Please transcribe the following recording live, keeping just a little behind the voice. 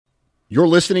You're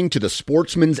listening to the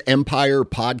Sportsman's Empire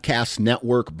Podcast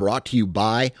Network, brought to you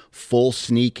by Full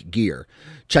Sneak Gear.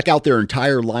 Check out their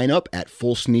entire lineup at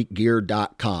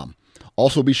fullsneakgear.com.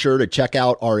 Also be sure to check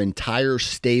out our entire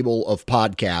stable of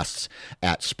podcasts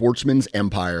at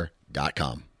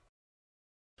sportsmansempire.com.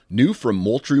 New from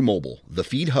Moultrie Mobile, the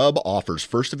Feed Hub offers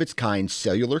first-of-its-kind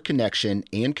cellular connection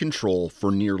and control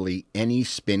for nearly any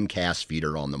spin cast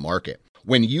feeder on the market.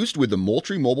 When used with the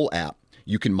Moultrie Mobile app,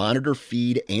 you can monitor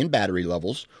feed and battery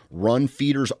levels, run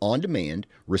feeders on demand,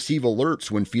 receive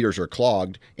alerts when feeders are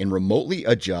clogged, and remotely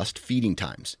adjust feeding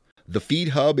times. The Feed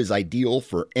Hub is ideal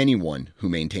for anyone who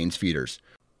maintains feeders.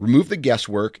 Remove the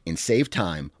guesswork and save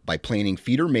time by planning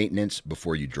feeder maintenance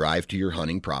before you drive to your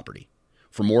hunting property.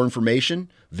 For more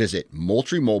information, visit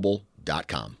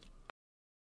MoultrieMobile.com.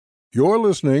 You're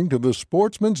listening to the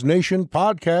Sportsman's Nation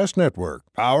Podcast Network,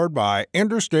 powered by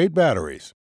Interstate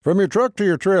Batteries. From your truck to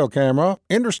your trail camera,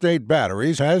 Interstate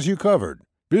Batteries has you covered.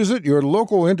 Visit your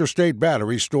local Interstate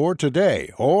Battery store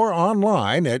today or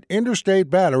online at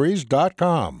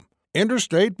interstatebatteries.com.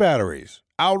 Interstate Batteries,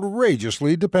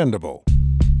 outrageously dependable.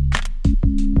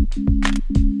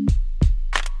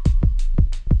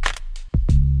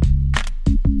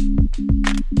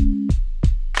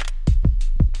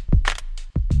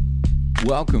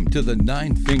 Welcome to the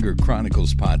Nine Finger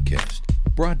Chronicles podcast,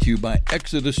 brought to you by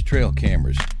Exodus Trail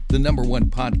Cameras, the #1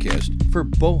 podcast for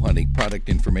bow hunting product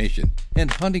information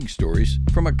and hunting stories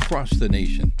from across the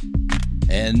nation.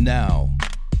 And now,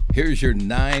 here's your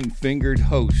nine-fingered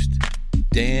host,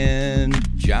 Dan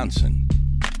Johnson.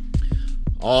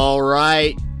 All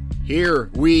right,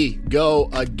 here we go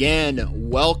again.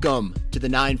 Welcome to the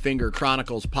Nine Finger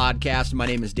Chronicles podcast. My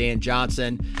name is Dan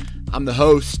Johnson. I'm the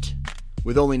host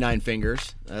with only 9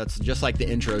 fingers. That's just like the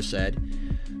intro said.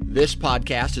 This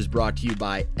podcast is brought to you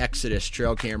by Exodus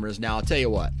Trail Cameras. Now, I'll tell you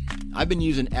what. I've been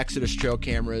using Exodus Trail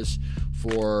Cameras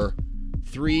for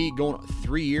 3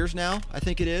 years now, I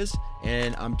think it is.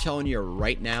 And I'm telling you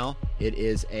right now, it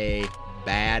is a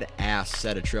badass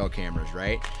set of trail cameras,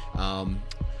 right?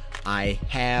 I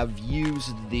have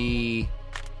used the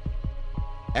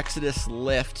Exodus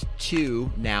Lift 2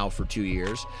 now for 2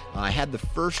 years. I had the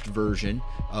first version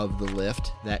of the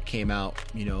Lift that came out,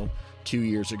 2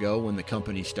 years ago when the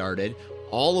company started.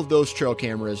 All of those trail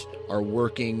cameras are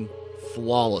working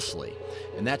flawlessly.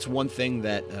 And that's one thing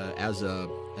that as a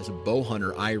bow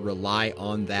hunter, I rely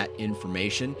on that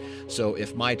information. So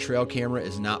if my trail camera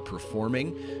is not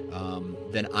performing,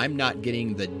 then I'm not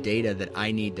getting the data that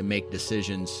I need to make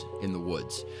decisions in the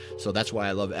woods. So that's why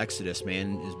I love Exodus,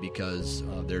 man, is because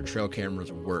their trail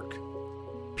cameras work,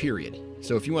 period.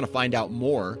 So if you want to find out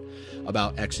more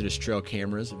about Exodus Trail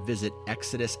Cameras, visit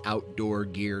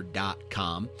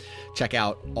ExodusOutdoorGear.com. Check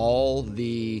out all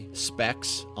the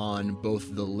specs on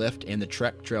both the Lift and the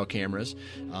Trek trail cameras.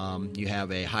 You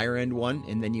have a higher end one,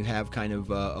 and then you have kind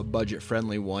of a budget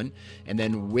friendly one. And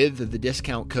then with the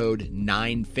discount code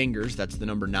 9FINGERS, that's the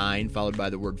number 9 followed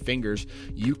by the word fingers,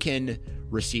 you can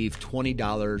receive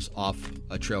 $20 off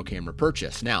a trail camera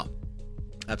purchase. Now,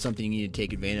 that's something you need to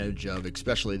take advantage of,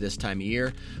 especially this time of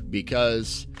year,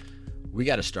 because we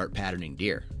got to start patterning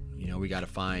deer. We got to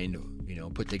find,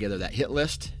 put together that hit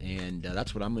list, and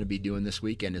that's what I'm going to be doing this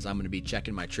weekend. Is I'm going to be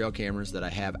checking my trail cameras that I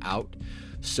have out,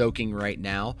 soaking right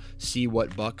now, see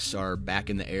what bucks are back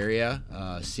in the area,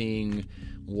 seeing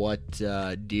what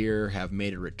deer have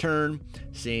made a return,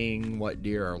 seeing what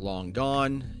deer are long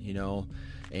gone,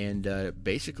 and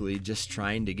basically just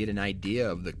trying to get an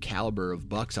idea of the caliber of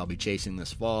bucks I'll be chasing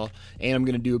this fall. And I'm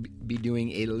going to be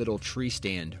doing a little tree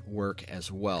stand work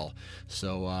as well.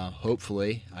 So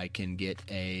hopefully I can get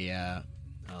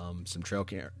some trail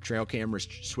cameras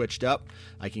switched up.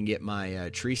 I can get my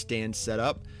tree stand set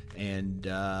up and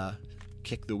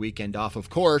kick the weekend off. Of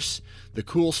course, the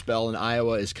cool spell in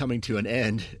Iowa is coming to an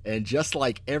end. And just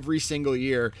like every single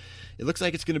year, it looks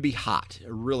like it's going to be hot,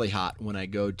 really hot, when I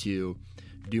go to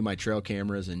do my trail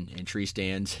cameras and tree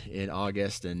stands in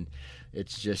August. And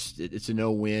it's a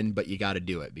no-win, but you got to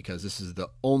do it because this is the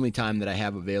only time that I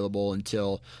have available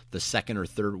until the 2nd or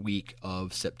 3rd week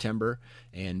of September.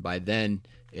 And by then,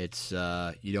 it's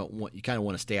you kind of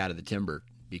want to stay out of the timber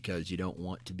because you don't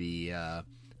want to be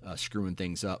screwing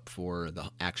things up for the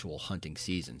actual hunting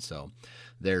season. So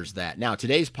there's that. Now,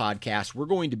 today's podcast, we're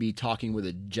going to be talking with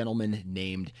a gentleman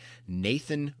named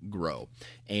Nathan Groh.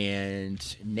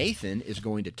 And Nathan is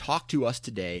going to talk to us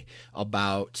today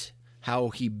about how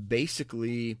he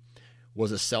basically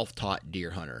was a self-taught deer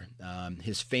hunter.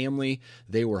 His family,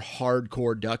 they were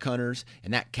hardcore duck hunters,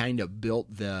 and that kind of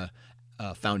built the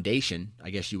foundation,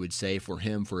 I guess you would say, for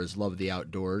him, for his love of the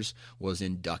outdoors, was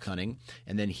in duck hunting.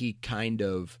 And then he kind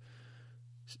of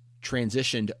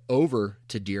transitioned over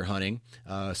to deer hunting.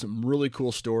 Some really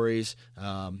cool stories,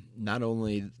 not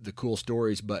only the cool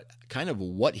stories, but kind of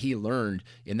what he learned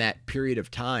in that period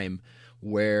of time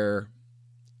where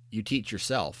you teach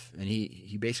yourself. And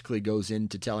he basically goes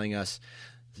into telling us,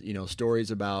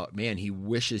 stories about, man, he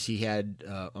wishes he had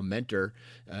a mentor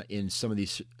in some of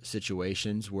these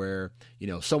situations where,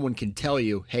 someone can tell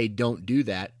you, hey, don't do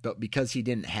that. But because he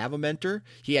didn't have a mentor,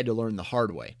 he had to learn the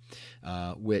hard way,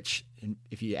 which,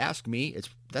 if you ask me,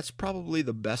 that's probably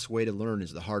the best way to learn,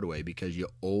 is the hard way, because you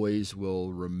always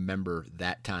will remember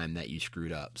that time that you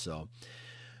screwed up. So,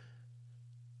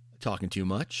 talking too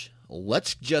much.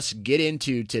 Let's just get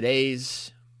into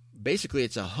today's, basically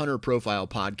it's a hunter profile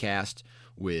podcast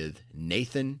with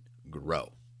Nathan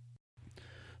Grow.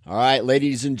 All right,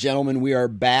 ladies and gentlemen, we are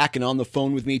back, and on the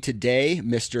phone with me today,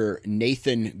 Mr.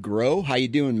 Nathan Grow. How you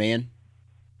doing, man?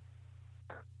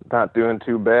 Not doing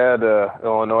too bad.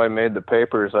 Illinois made the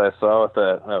papers, I saw, with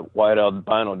that white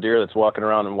albino deer that's walking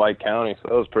around in White County, so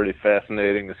that was pretty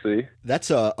fascinating to see.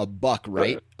 That's a buck,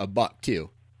 right? A buck,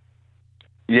 too.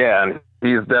 Yeah, and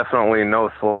he's definitely no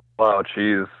slouch.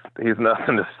 He's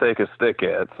nothing to stake a stick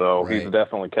at, so right. He's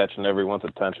definitely catching everyone's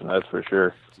attention, that's for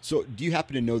sure. So do you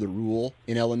happen to know the rule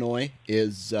in Illinois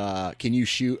is can you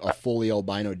shoot a fully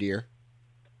albino deer?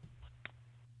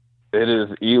 It is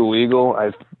illegal.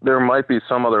 There might be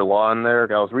some other law in there.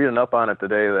 I was reading up on it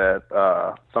today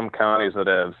that some counties that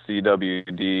have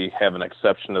CWD have an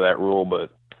exception to that rule,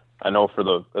 but I know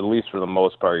at least for the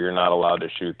most part, you're not allowed to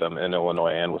shoot them in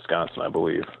Illinois and Wisconsin, I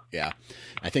believe. Yeah,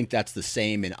 I think that's the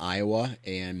same in Iowa,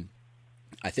 and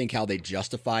I think how they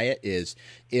justify it is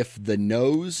if the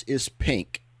nose is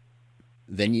pink,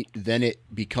 then it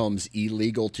becomes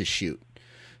illegal to shoot.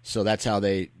 So that's how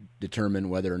they determine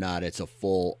whether or not it's a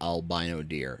full albino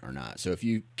deer or not. So if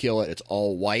you kill it, it's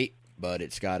all white, but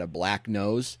it's got a black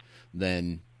nose,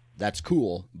 then that's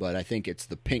cool, but I think it's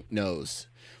the pink nose.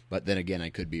 But then again, I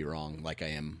could be wrong, like I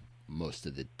am most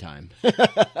of the time.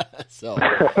 So,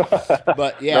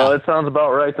 but yeah. No, that sounds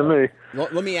about right to me. Well,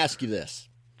 let me ask you this.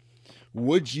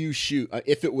 Would you shoot,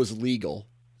 if it was legal,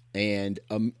 and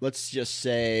let's just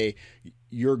say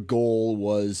your goal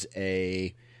was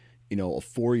a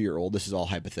 4-year-old, this is all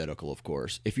hypothetical, of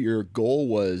course. If your goal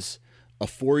was a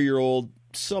 4-year-old,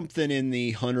 something in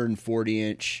the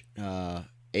 140-inch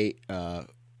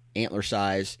antler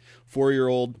size,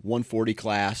 4-year-old 140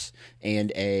 class,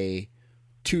 and a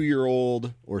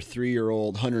 2-year-old or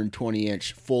 3-year-old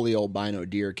 120-inch fully albino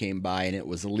deer came by and it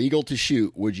was illegal to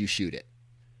shoot, would you shoot it?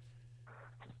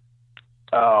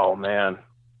 Oh, man.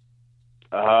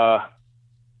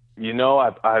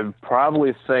 I'd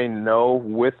probably say no,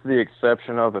 with the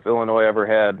exception of if Illinois ever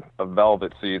had a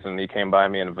velvet season, he came by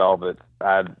me in velvet,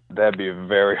 that'd be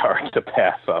very hard to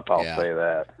pass up, I'll say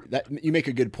that. You make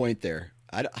a good point there.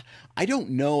 I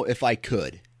don't know if I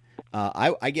could.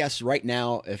 I guess right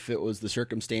now, if it was the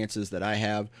circumstances that I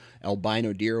have,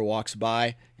 albino deer walks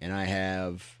by and I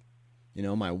have,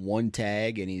 my one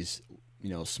tag and he's,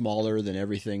 smaller than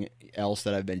everything else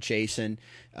that I've been chasing,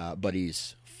 but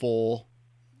he's full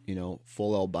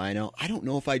albino. I don't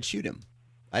know if I'd shoot him.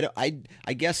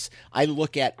 I guess I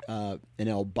look at an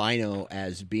albino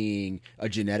as being a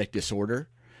genetic disorder.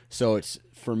 So it's,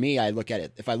 for me, if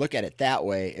I look at it that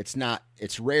way,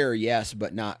 it's rare, yes,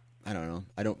 but not, I don't know.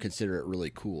 I don't consider it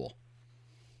really cool.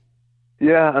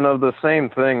 Yeah, and of the same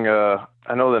thing,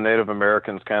 I know the Native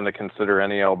Americans kind of consider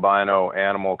any albino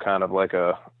animal kind of like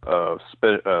a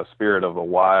spirit of the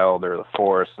wild or the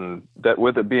forest, and that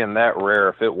with it being that rare,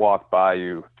 if it walked by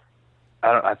you,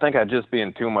 I think I'd just be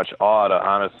in too much awe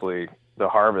to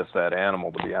harvest that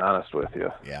animal, to be honest with you.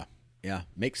 Yeah,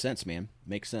 makes sense, man.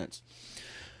 Makes sense.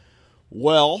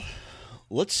 Well,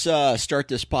 let's start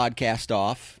this podcast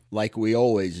off like we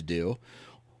always do.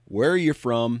 Where are you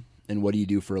from, and what do you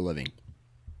do for a living?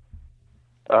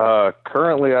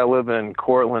 Currently, I live in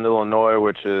Cortland, Illinois,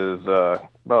 which is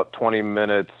about 20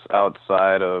 minutes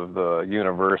outside of the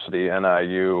university,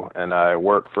 NIU, and I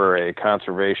work for a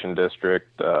conservation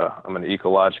district. I'm an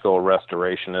ecological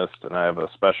restorationist, and I have a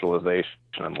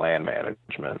specialization in land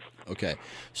management. Okay,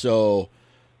 so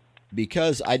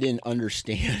because I didn't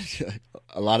understand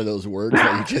a lot of those words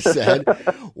that you just said,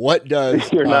 what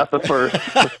does you're not the first?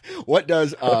 What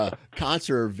does a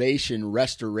conservation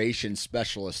restoration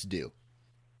specialist do?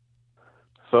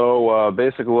 So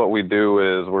basically what we do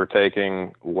is we're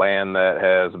taking land that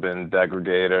has been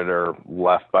degraded or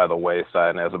left by the wayside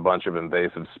and has a bunch of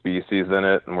invasive species in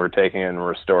it, and we're taking it and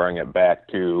restoring it back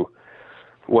to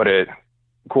what it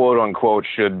quote unquote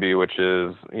should be, which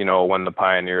is, when the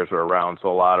pioneers were around.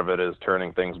 So a lot of it is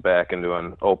turning things back into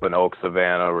an open oak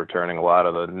savanna, returning a lot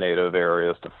of the native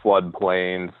areas to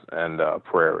floodplains and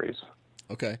prairies.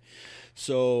 Okay.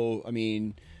 So,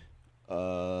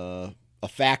 a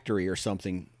factory or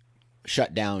something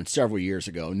shut down several years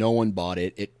ago. No one bought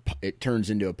it. It turns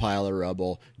into a pile of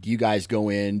rubble. Do you guys go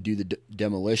in, do the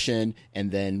demolition, and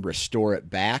then restore it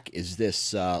back? Is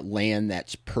this land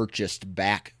that's purchased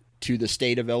back to the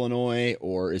state of Illinois,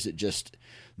 or is it just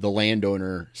the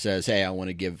landowner says, hey, I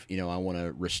want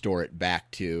to restore it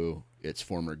back to its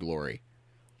former glory?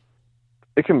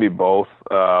 It can be both.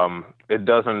 It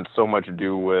doesn't so much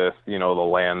do with, the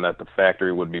land that the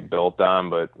factory would be built on,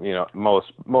 but,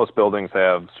 most buildings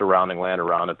have surrounding land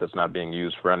around it that's not being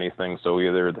used for anything. So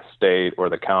either the state or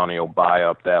the county will buy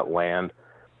up that land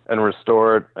and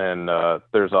restore it. And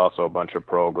there's also a bunch of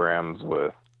programs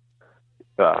with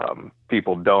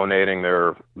people donating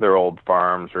their old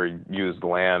farms or used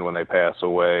land when they pass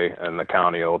away, and the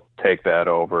county will take that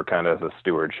over kind of as a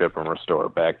stewardship and restore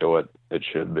it back to what it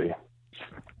should be.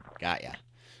 Got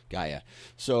ya.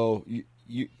 So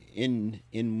you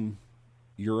in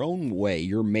your own way,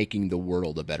 you're making the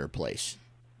world a better place.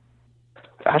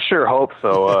 I sure hope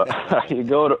so. You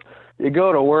go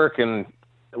to work, and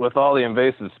with all the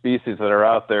invasive species that are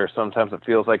out there, sometimes it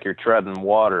feels like you're treading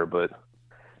water, but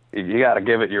you got to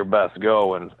give it your best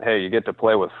go. And hey, you get to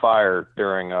play with fire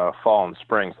during fall and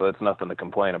spring, so that's nothing to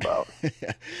complain about.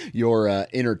 Your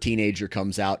inner teenager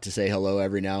comes out to say hello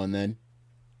every now and then.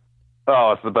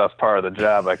 Oh, it's the best part of the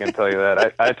job, I can tell you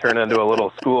that. I turn into a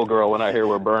little schoolgirl when I hear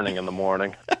we're burning in the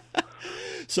morning.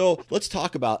 So let's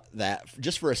talk about that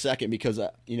just for a second, because,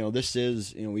 this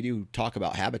is, we do talk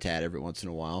about habitat every once in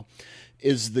a while.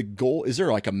 Is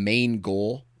there like a main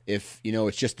goal? If,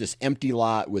 it's just this empty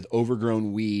lot with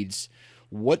overgrown weeds,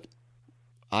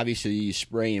 obviously you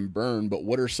spray and burn, but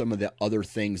what are some of the other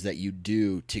things that you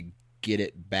do to get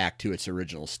it back to its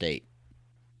original state?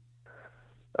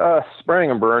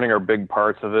 Spraying and burning are big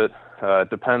parts of it. It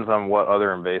depends on what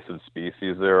other invasive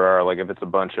species there are. Like if it's a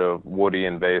bunch of woody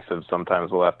invasives,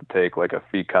 sometimes we'll have to take like a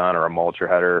fecon or a mulcher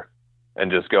header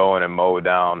and just go in and mow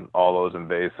down all those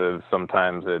invasives.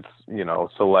 Sometimes it's,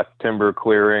 select timber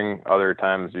clearing. Other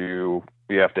times you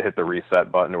have to hit the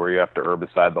reset button where you have to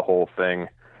herbicide the whole thing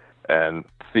and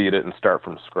seed it and start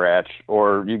from scratch.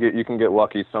 Or you can get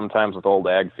lucky sometimes with old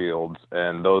ag fields,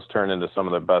 and those turn into some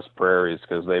of the best prairies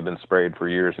because they've been sprayed for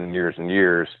years and years and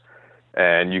years.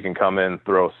 And you can come in,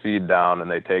 throw seed down, and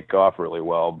they take off really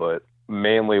well. But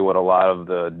mainly what a lot of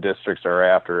the districts are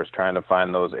after is trying to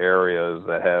find those areas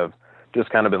that have just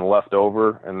kind of been left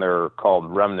over, and they're called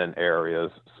remnant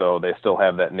areas. So they still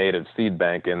have that native seed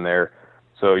bank in there.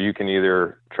 So you can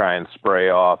either try and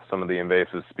spray off some of the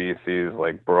invasive species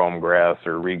like brome grass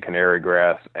or reed canary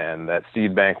grass, and that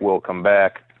seed bank will come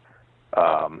back.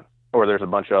 Or there's a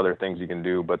bunch of other things you can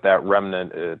do, but that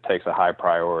remnant, it takes a high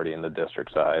priority in the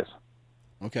district size.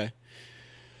 Okay.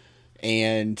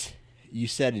 And you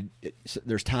said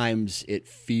there's times it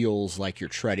feels like you're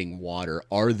treading water.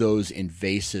 Are those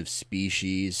invasive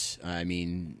species,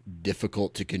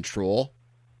 difficult to control?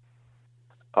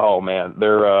 Oh, man.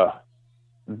 They're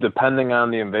depending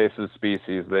on the invasive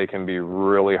species, they can be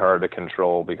really hard to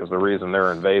control, because the reason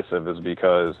they're invasive is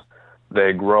because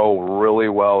they grow really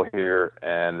well here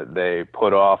and they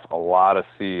put off a lot of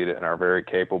seed and are very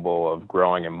capable of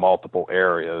growing in multiple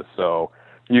areas. So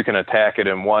you can attack it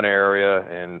in one area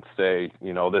and say,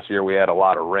 this year we had a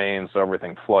lot of rain, so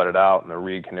everything flooded out and the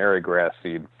reed canary grass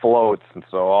seed floats. And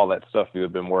so all that stuff you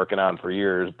had been working on for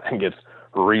years then gets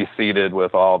reseeded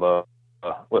with all the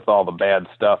bad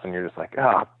stuff. And you're just like,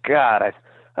 oh God,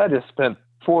 I just spent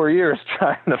 4 years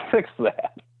trying to fix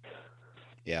that.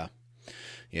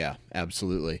 Yeah,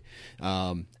 absolutely.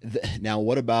 Now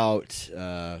what about,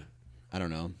 I don't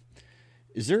know,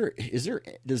 does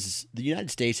the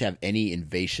United States have any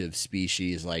invasive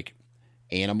species like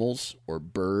animals or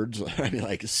birds?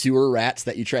 Like sewer rats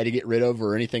that you try to get rid of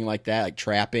or anything like that, like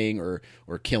trapping or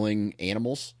killing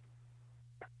animals?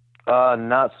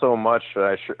 Not so much.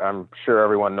 I'm sure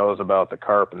everyone knows about the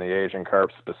carp and the Asian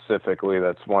carp specifically.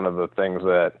 That's one of the things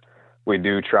that we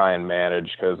do try and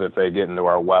manage, because if they get into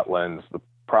our wetlands, the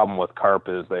problem with carp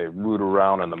is they root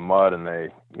around in the mud and they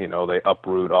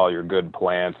uproot all your good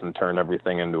plants and turn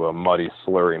everything into a muddy,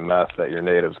 slurry mess that your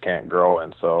natives can't grow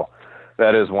in. So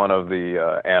that is one of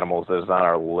the animals that is on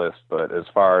our list. But as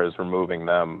far as removing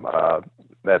them,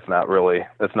 that's not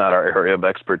our area of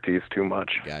expertise too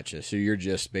much. Gotcha. So you're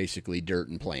just basically dirt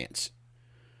and plants.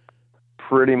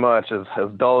 Pretty much. As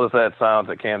dull as that sounds,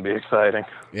 it can be exciting.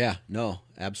 Yeah, no,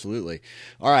 absolutely.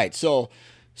 All right. So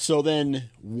So then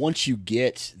once you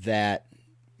get that,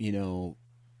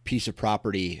 piece of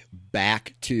property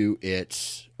back to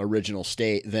its original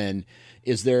state, then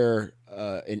is there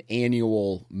an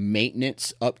annual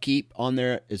maintenance upkeep on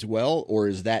there as well? Or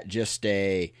is that just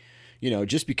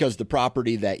just because the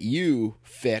property that you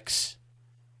fix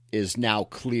is now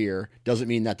clear doesn't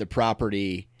mean that the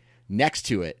property next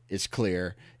to it is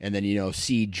clear, and then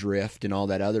seed drift and all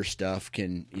that other stuff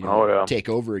can take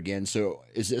over again. So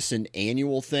is this an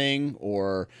annual thing,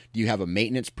 or do you have a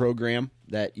maintenance program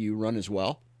that you run as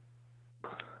well?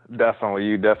 Definitely,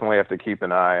 you definitely have to keep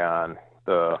an eye on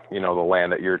the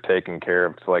land that you're taking care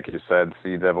of. So like you said,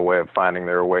 seeds have a way of finding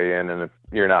their way in, and if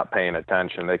you're not paying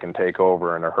attention, they can take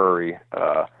over in a hurry.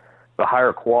 The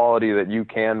higher quality that you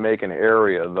can make an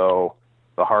area, though,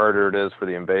 the harder it is for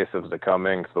the invasives to come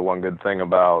in. 'Cause the one good thing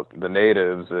about the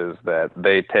natives is that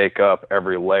they take up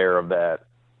every layer of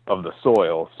the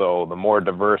soil. So the more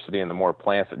diversity and the more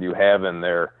plants that you have in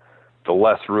there, the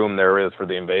less room there is for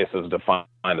the invasives to find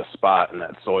a spot in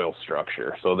that soil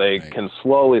structure. So they can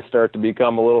slowly start to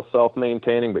become a little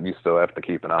self-maintaining, but you still have to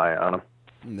keep an eye on them.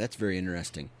 That's very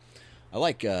interesting. I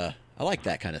like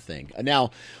that kind of thing. Now,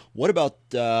 what about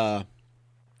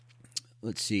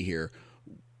let's see here.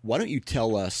 Why don't you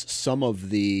tell us some of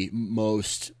the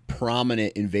most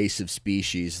prominent invasive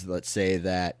species, let's say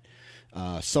that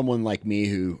someone like me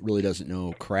who really doesn't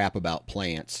know crap about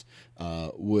plants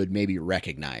would maybe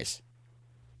recognize?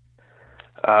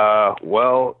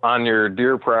 Well, on your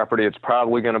deer property, it's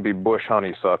probably going to be bush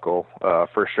honeysuckle,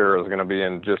 for sure. It's going to be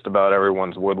in just about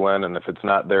everyone's woodland, and if it's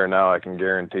not there now, I can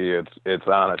guarantee it's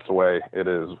on its way. It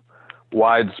is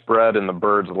widespread, and the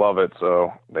birds love it,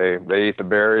 so they eat the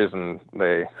berries, and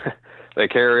they they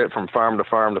carry it from farm to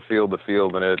farm to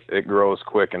field, and it grows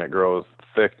quick, and it grows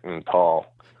thick and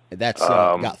tall. That's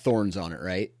got thorns on it,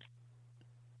 right?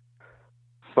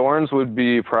 Thorns would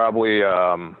be probably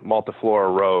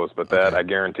multiflora rose, but that I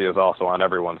guarantee is also on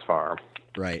everyone's farm.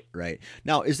 Right.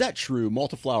 Now, is that true,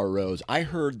 multiflower rose? I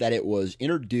heard that it was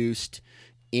introduced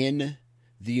in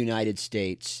the United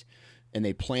States, and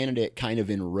they planted it kind of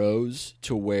in rows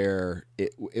to where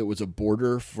it was a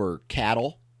border for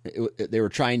cattle. They were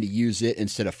trying to use it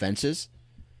instead of fences.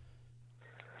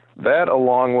 That,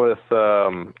 along with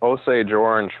Osage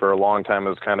orange, for a long time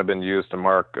has kind of been used to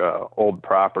mark old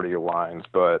property lines,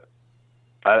 but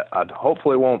I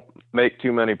hopefully won't make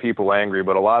too many people angry,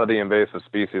 but a lot of the invasive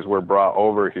species were brought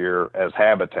over here as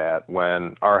habitat.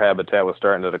 When our habitat was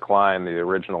starting to decline, the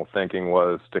original thinking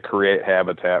was to create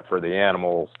habitat for the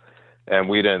animals, and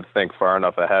we didn't think far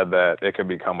enough ahead that it could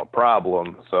become a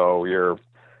problem. So your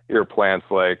plants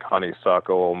like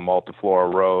honeysuckle,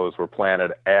 multiflora rose were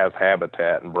planted as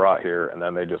habitat and brought here, and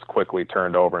then they just quickly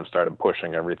turned over and started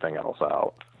pushing everything else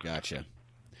out. Gotcha.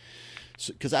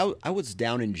 So, because I was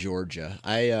down in Georgia,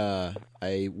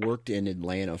 I worked in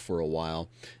Atlanta for a while,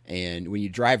 and when you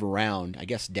drive around, I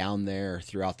guess down there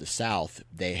throughout the South,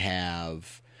 they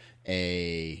have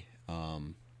a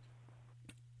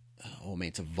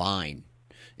it's a vine.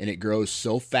 And it grows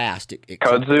so fast.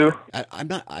 Kudzu?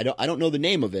 I don't know the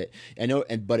name of it. I know,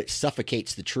 but it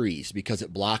suffocates the trees because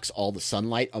it blocks all the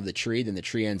sunlight of the tree. Then the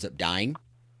tree ends up dying.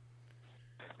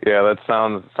 Yeah, that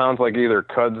sounds like either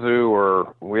kudzu,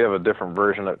 or we have a different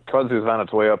version of kudzu's on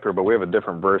its way up here, but we have a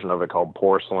different version of it called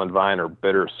porcelain vine or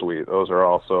bittersweet. Those are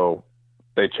also,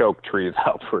 they choke trees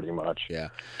out pretty much. Yeah.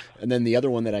 And then the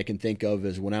other one that I can think of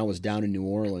is when I was down in New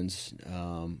Orleans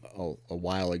a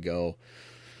while ago.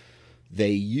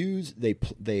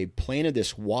 They planted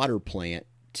this water plant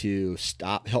to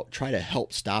try to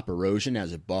help stop erosion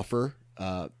as a buffer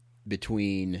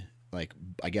between, like,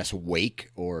 I guess, wake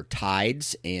or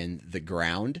tides and the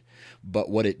ground. But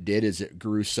what it did is it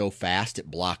grew so fast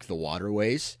it blocked the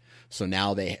waterways. So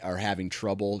now they are having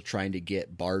trouble trying to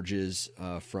get barges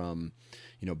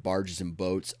barges and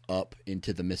boats up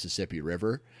into the Mississippi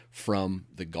River from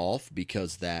the Gulf,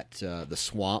 because that the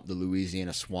swamp, the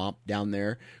Louisiana swamp down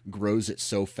there, grows it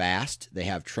so fast they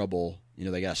have trouble.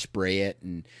 They got to spray it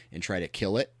and try to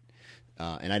kill it.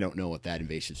 And I don't know what that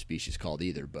invasive species is called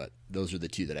either, but those are the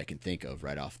two that I can think of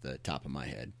right off the top of my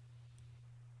head.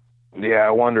 Yeah,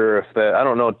 I wonder if I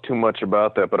don't know too much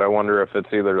about that, but I wonder if it's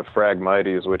either the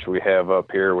Phragmites, which we have up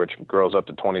here, which grows up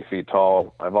to 20 feet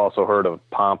tall. I've also heard of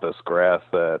pampas grass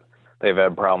that they've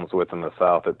had problems with in the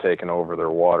South at taking over their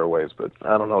waterways, but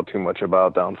I don't know too much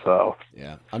about down south.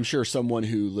 Yeah, I'm sure someone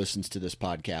who listens to this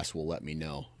podcast will let me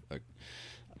know.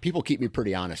 People keep me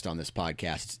pretty honest on this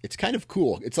podcast. It's kind of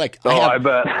cool. It's like I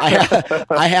bet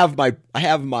I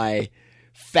have my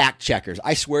fact checkers.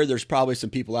 I swear there's probably some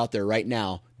people out there right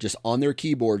now just on their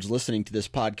keyboards listening to this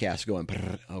podcast going,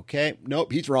 okay,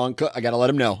 nope, he's wrong. I got to let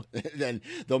him know. Then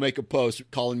they'll make a post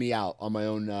calling me out on my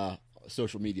own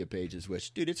social media pages,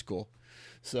 which, dude, it's cool.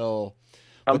 So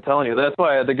I'm telling you, that's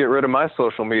why I had to get rid of my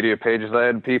social media pages. I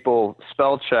had people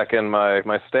spell checking my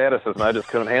statuses, and I just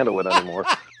couldn't handle it anymore.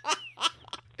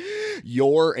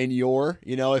 Your,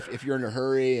 if you're in a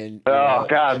hurry and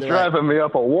God, and driving me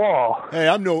up a wall. Hey,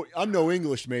 I'm no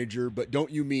English major, but don't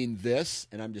you mean this?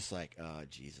 And I'm just like, oh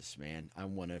Jesus, man, I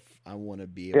want to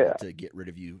be able to get rid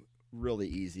of you really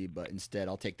easy, but instead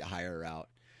I'll take the higher route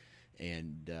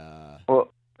and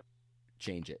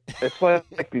change it. It's like,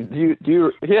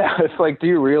 do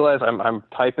you realize I'm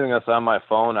typing this on my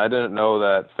phone? I didn't know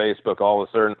that Facebook all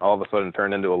of a sudden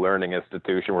turned into a learning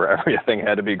institution where everything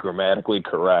had to be grammatically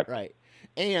correct. Right.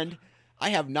 And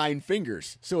I have 9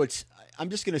 fingers, so I'm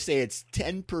just going to say it's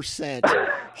 10%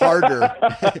 harder.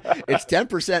 It's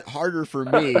 10% harder for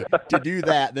me to do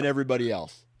that than everybody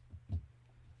else.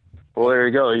 Well, there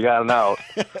you go. You got it out.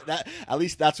 At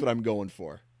least that's what I'm going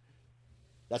for.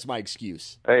 That's my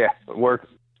excuse. Hey, it worked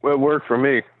for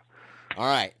me. All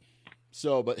right.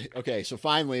 So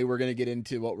finally we're going to get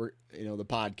into what the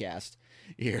podcast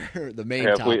here, the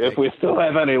main topic. If we still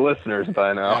have any listeners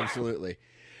by now. Absolutely.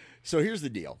 So here's the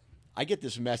deal. I get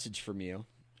this message from you,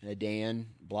 Dan,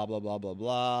 blah, blah, blah, blah,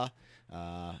 blah.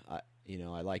 I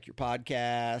like your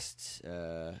podcast.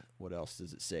 What else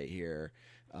does it say here?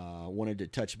 Wanted to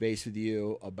touch base with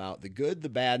you about the good, the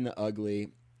bad, and the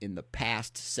ugly in the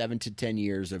past 7 to 10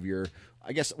 years of your,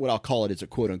 I guess what I'll call it is a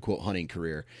quote unquote hunting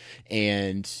career.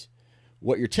 And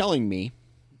what you're telling me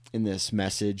in this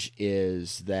message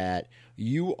is that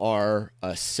you are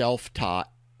a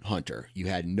self-taught hunter. You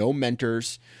had no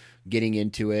mentors getting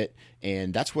into it.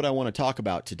 And that's what I want to talk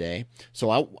about today.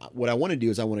 So what I want to do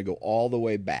is I want to go all the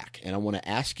way back, and I want to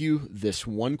ask you this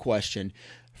one question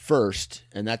first,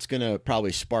 and that's going to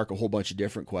probably spark a whole bunch of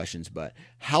different questions. But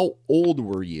how old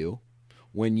were you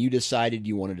when you decided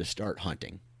you wanted to start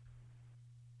hunting?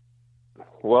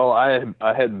 Well,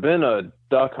 I had been a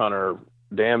duck hunter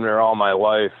damn near all my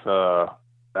life. I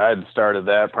had started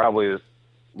that probably,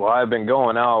 I've been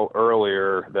going out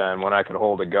earlier than when I could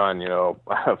hold a gun.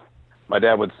 My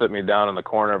dad would sit me down in the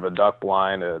corner of a duck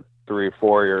blind at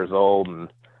 3-4 years old and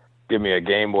give me a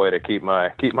Game Boy to keep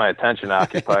my attention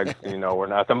occupied. We're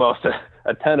not the most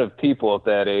attentive people at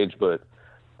that age, but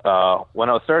when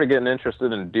I started getting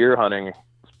interested in deer hunting, it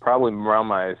was probably around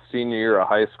my senior year of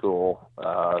high school.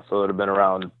 So it would have been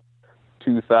around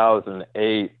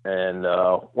 2008. And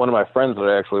one of my friends that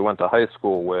I actually went to high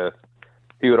school with,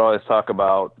 he would always talk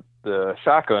about the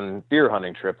shotgun deer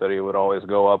hunting trip that he would always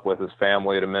go up with his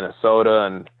family to Minnesota.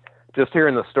 And just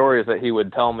hearing the stories that he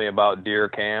would tell me about deer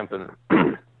camp and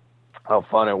how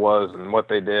fun it was and what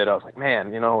they did, I was like,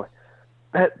 man,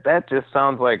 that just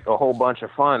sounds like a whole bunch of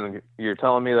fun. You're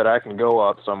telling me that I can go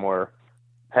up somewhere,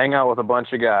 hang out with a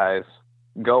bunch of guys,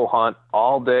 go hunt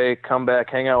all day, come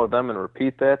back, hang out with them, and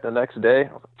repeat that the next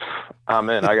day? I'm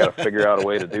in. I got to figure out a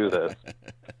way to do this.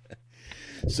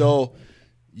 So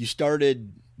you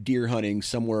started deer hunting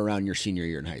somewhere around your senior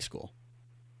year in high school.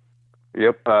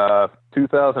 Yep.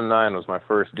 2009 was my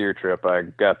first deer trip. I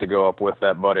got to go up with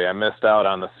that buddy. I missed out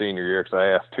on the senior year because I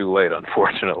asked too late,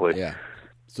 unfortunately. Yeah.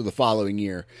 So the following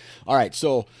year. All right.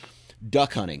 So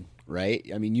duck hunting, right?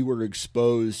 I mean, you were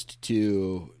exposed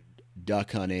to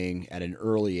duck hunting at an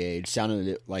early age.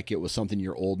 Sounded like it was something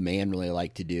your old man really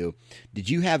liked to do. Did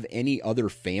you have any other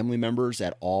family members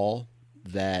at all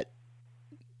that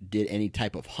did any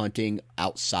type of hunting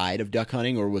outside of duck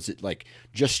hunting, or was it like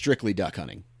just strictly duck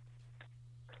hunting?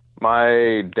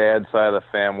 My dad's side of the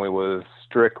family was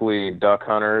strictly duck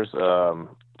hunters.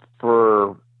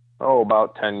 For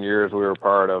about 10 years, we were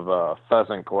part of a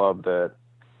pheasant club that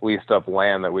leased up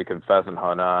land that we could pheasant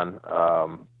hunt on.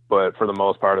 But for the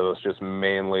most part, it was just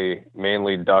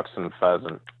mainly ducks and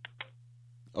pheasant.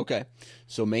 Okay.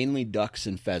 So mainly ducks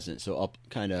and pheasant. So up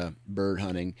kind of bird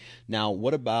hunting. Now,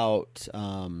 what about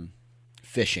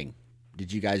fishing?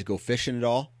 Did you guys go fishing at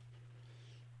all?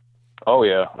 Oh,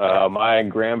 yeah. My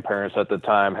grandparents at the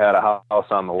time had a house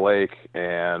on the lake,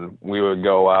 and we would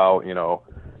go out,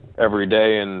 every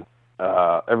day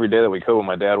that we could when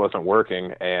my dad wasn't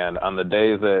working. And on the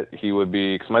days that he would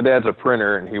be, because my dad's a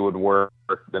printer and he would work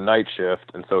the night shift,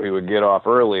 and so he would get off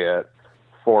early at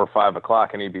 4 or 5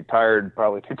 o'clock, and he'd be tired,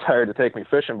 probably too tired to take me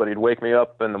fishing, but he'd wake me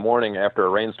up in the morning after a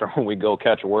rainstorm when we'd go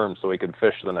catch worms so we could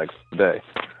fish the next day.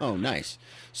 Oh, nice.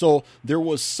 So there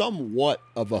was somewhat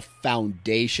of a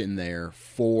foundation there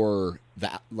for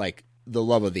that, like the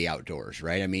love of the outdoors,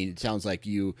 right? I mean, it sounds like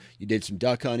you did some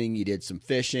duck hunting, you did some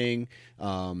fishing.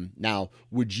 Now,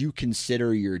 would you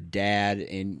consider your dad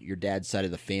and your dad's side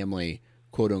of the family,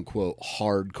 quote unquote,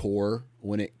 hardcore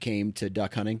when it came to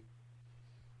duck hunting?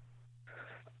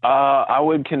 I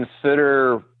would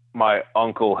consider my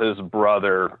uncle, his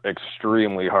brother,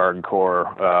 extremely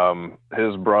hardcore.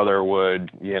 His brother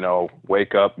would,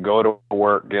 wake up, go to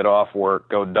work, get off work,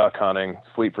 go duck hunting,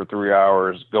 sleep for 3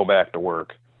 hours, go back to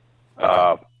work.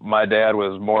 My dad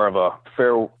was more of a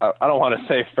I don't want to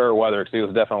say fair weather because he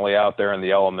was definitely out there in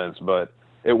the elements, but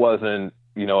it wasn't,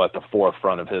 at the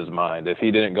forefront of his mind. If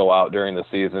he didn't go out during the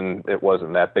season, it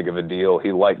wasn't that big of a deal.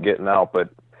 He liked getting out, but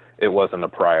it wasn't a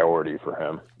priority for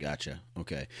him. Gotcha.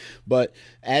 Okay. But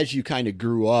as you kind of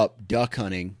grew up duck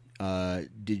hunting,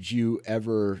 did you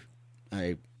ever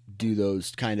do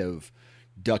those kind of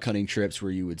duck hunting trips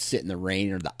where you would sit in the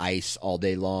rain or the ice all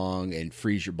day long and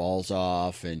freeze your balls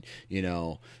off and,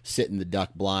 sit in the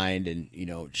duck blind and,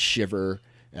 shiver,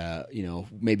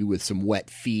 maybe with some wet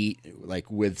feet, like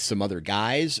with some other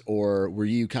guys? Or were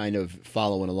you kind of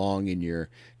following along in your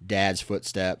dad's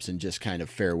footsteps and just kind of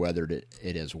fair weathered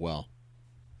it as well?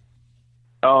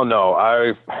 Oh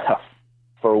no,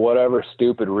 for whatever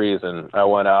stupid reason, I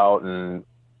went out and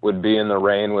would be in the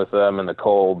rain with them in the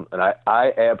cold. And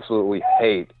I absolutely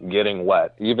hate getting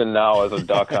wet. Even now as a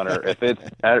duck hunter, if it's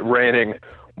raining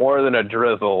more than a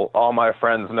drizzle, all my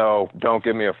friends know, don't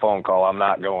give me a phone call. I'm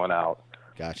not going out.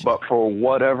 Gotcha. But for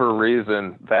whatever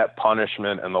reason, that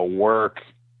punishment and the work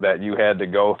that you had to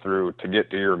go through to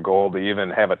get to your goal, to even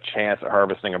have a chance at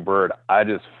harvesting a bird, I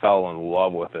just fell in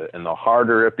love with it. And the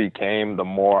harder it became, the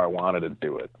more I wanted to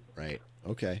do it. Right.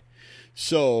 Okay.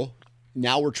 So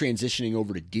now we're transitioning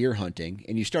over to deer hunting,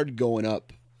 and you started going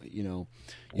up,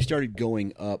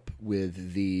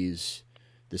 with this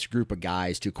group of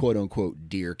guys to quote unquote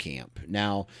deer camp.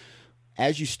 Now,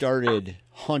 as you started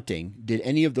hunting, did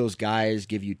any of those guys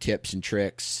give you tips and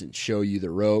tricks and show you the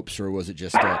ropes, or was it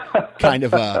just a kind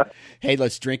of a, hey,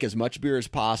 let's drink as much beer as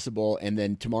possible, and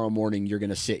then tomorrow morning you're going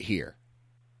to sit here?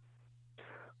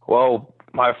 Well,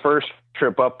 my first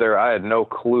trip up there, I had no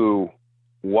clue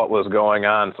what was going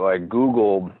on, so I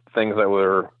Googled things that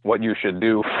were what you should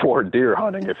do for deer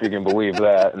hunting, if you can believe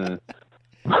that. And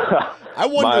I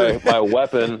wonder my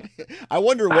weapon. I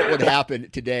wonder what would happen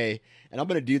today. And I'm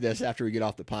going to do this after we get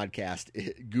off the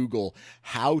podcast. Google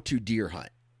how to deer hunt.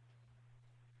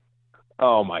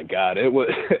 Oh my God. It was,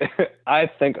 I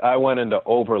think I went into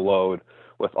overload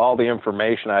with all the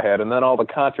information I had, and then all the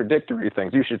contradictory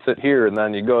things. You should sit here. And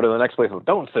then you go to the next place.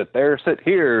 Don't sit there, sit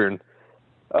here. And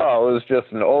it was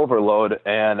just an overload.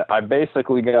 And I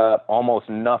basically got almost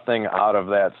nothing out of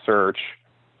that search.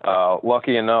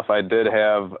 Lucky enough, I did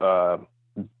have a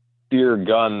deer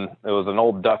gun. It was an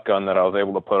old duck gun that I was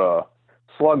able to put a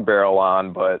slug barrel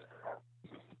on, but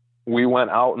we went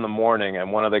out in the morning,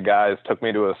 and one of the guys took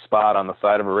me to a spot on the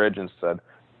side of a ridge and said,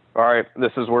 all right,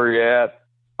 this is where you're at.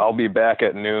 I'll be back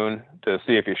at noon to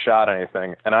see if you shot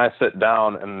anything. And I sit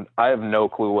down, and I have no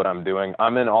clue what I'm doing.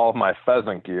 I'm in all of my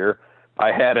pheasant gear.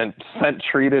 I hadn't scent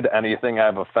treated anything. I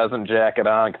have a pheasant jacket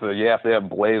on because you have to have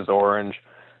blaze orange.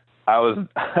 I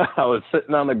was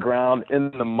sitting on the ground in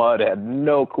the mud, had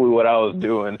no clue what I was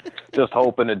doing, just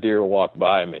hoping a deer walked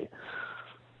by me.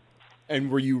 And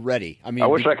were you ready? I mean,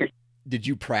 I could. Did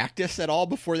you practice at all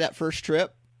before that first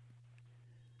trip?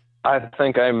 I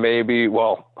think I maybe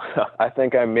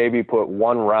put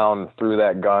one round through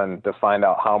that gun to find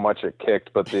out how much it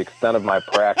kicked, but the extent of my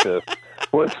practice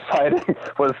was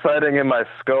sighting in my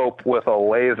scope with a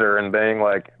laser and being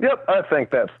like, yep, I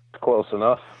think that's close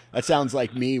enough. That sounds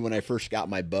like me when I first got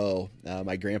my bow.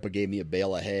 My grandpa gave me a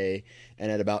bale of hay,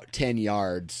 and at about 10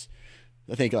 yards,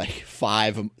 I think like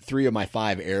 3 of my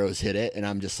 5 arrows hit it, and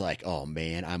I'm just like, oh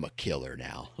man, I'm a killer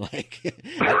now. Like,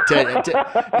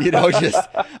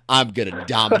 I'm gonna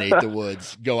dominate the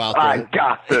woods. Go out there. I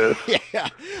got this. Yeah,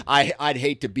 I'd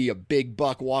hate to be a big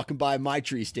buck walking by my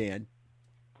tree stand.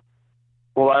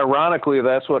 Well, ironically,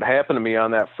 that's what happened to me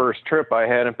on that first trip. I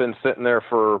hadn't been sitting there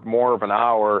for more of an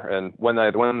hour, and when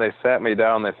they sat me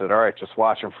down, they said, all right, just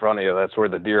watch in front of you. That's where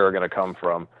the deer are going to come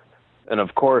from. And,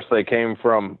 of course, they came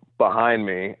from behind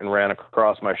me and ran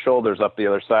across my shoulders up the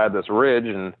other side of this ridge.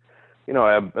 And, it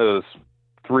was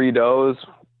 3 does,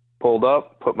 pulled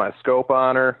up, put my scope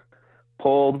on her,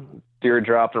 pulled, deer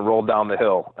dropped and rolled down the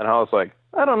hill. And I was like,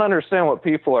 I don't understand what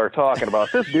people are talking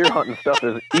about. This deer hunting stuff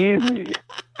is easy.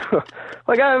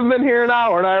 Like, I haven't been here an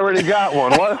hour and I already got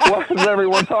one. What is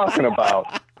everyone talking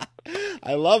about?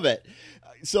 I love it.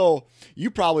 So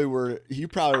you probably were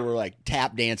like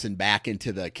tap dancing back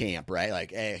into the camp, right?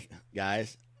 Like, hey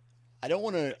guys, I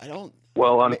don't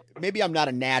Well, maybe I'm not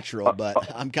a natural,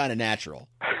 but I'm kind of natural.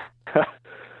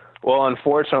 Well,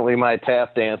 unfortunately, my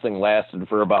tap dancing lasted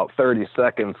for about 30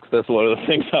 seconds. That's one of the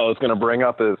things I was going to bring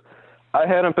up is I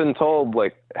hadn't been told,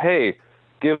 like, hey,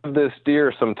 give this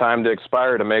deer some time to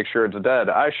expire to make sure it's dead.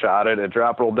 I shot it. It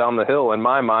drop rolled down the hill. In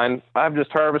my mind, I've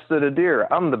just harvested a deer.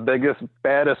 I'm the biggest,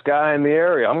 baddest guy in the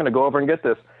area. I'm going to go over and get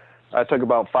this. I took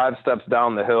about 5 steps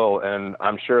down the hill, and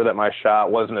I'm sure that my shot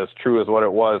wasn't as true as what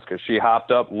it was because she hopped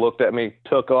up, looked at me,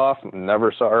 took off, and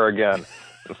never saw her again.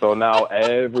 And so now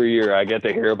every year I get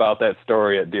to hear about that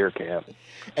story at deer camp.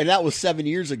 And that was 7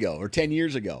 years ago or 10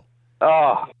 years ago.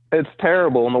 Oh, it's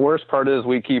terrible. And the worst part is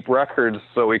we keep records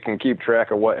so we can keep track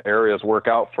of what areas work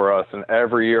out for us. And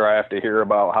every year I have to hear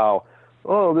about how,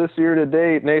 oh, this year to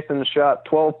date, Nathan shot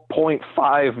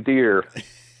 12.5 deer.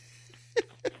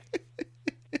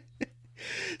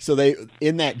 So they,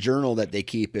 in that journal that they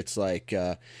keep, it's like,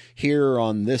 here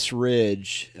on this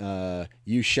ridge,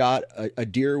 you shot, a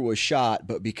deer was shot,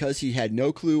 but because he had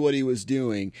no clue what he was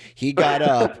doing, he got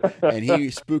up and he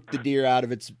spooked the deer out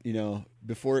of its,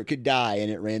 before it could die,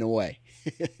 and it ran away.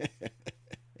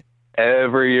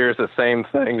 Every year it's the same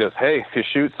thing. Just, hey, if you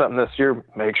shoot something this year,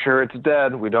 make sure it's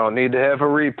dead. We don't need to have a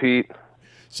repeat.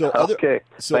 So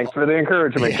thanks for the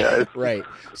encouragement, guys. Right.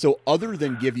 So other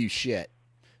than give you shit,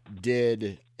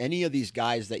 did any of these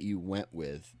guys that you went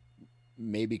with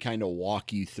maybe kind of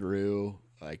walk you through,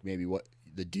 like maybe what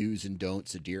the do's and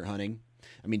don'ts of deer hunting?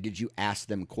 I mean, did you ask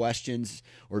them questions,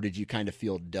 or did you kind of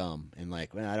feel dumb and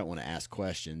like, well, I don't want to ask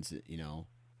questions,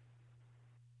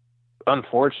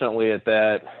 Unfortunately, at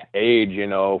that age,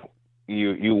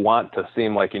 you want to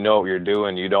seem like you know what you're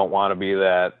doing. You don't want to be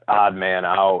that odd man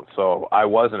out. So I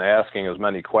wasn't asking as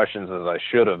many questions as I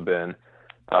should have been.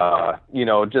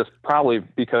 Just probably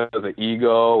because of the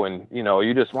ego, and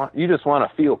you just want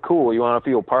to feel cool. You want to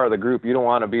feel part of the group. You don't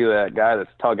want to be that guy that's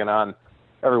tugging on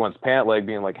everyone's pant leg,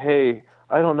 being like, "Hey,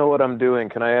 I don't know what I'm doing.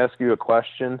 Can I ask you a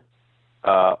question?"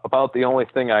 About the only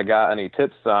thing I got any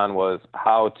tips on was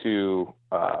how to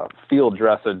field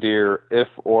dress a deer if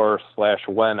or /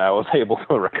 when I was able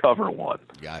to recover one.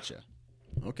 Gotcha.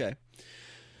 Okay.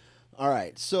 All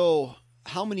right. So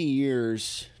how many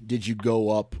years did you go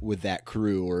up with that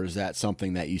crew, or is that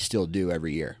something that you still do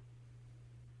every year?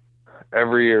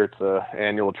 Every year it's an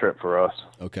annual trip for us.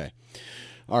 Okay.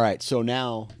 All right. So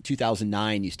now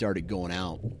 2009, you started going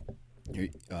out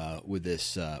with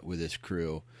this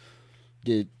crew.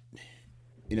 Did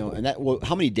and that, well,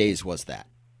 how many days was that?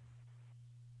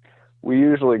 We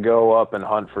usually go up and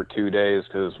hunt for 2 days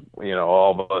because,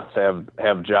 all of us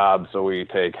have jobs, so we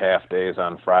take half days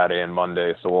on Friday and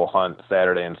Monday, so we'll hunt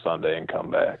Saturday and Sunday and come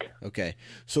back. Okay.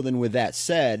 So then with that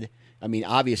said, I mean,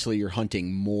 obviously you're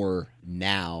hunting more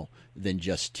now than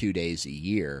just 2 days a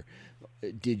year.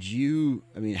 What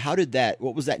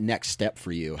was that next step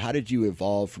for you? How did you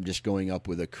evolve from just going up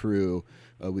with a crew,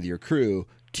 with your crew,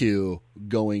 to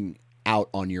going out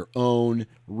on your own,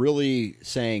 really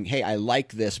saying, hey, I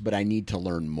like this, but I need to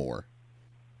learn more?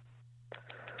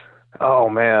 Oh,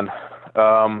 man.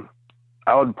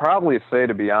 I would probably say,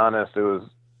 to be honest,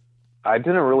 I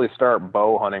didn't really start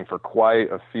bow hunting for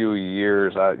quite a few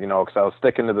years, because I was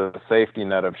sticking to the safety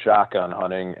net of shotgun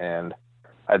hunting. And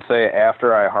I'd say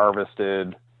after I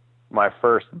harvested my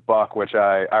first buck, which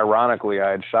I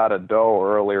had shot a doe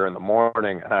earlier in the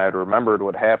morning, and I had remembered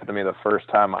what happened to me the first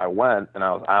time I went, and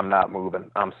I'm not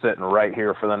moving. I'm sitting right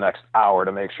here for the next hour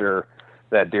to make sure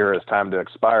that deer has time to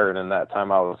expire. And in that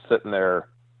time I was sitting there,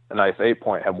 a nice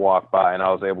 8-point had walked by, and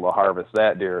I was able to harvest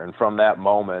that deer. And from that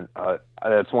moment,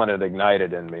 that's when it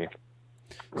ignited in me.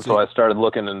 So I started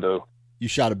looking into. You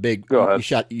shot a big. Go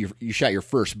ahead. You shot your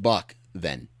first buck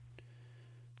then.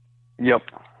 Yep.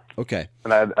 Okay.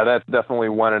 And that's definitely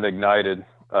when it ignited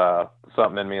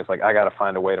something in me. It's like, I got to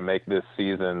find a way to make this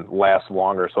season last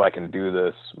longer so I can do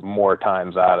this more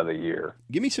times out of the year.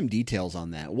 Give me some details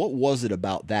on that. What was it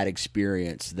about that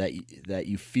experience that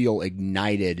you feel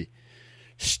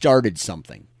started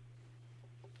something?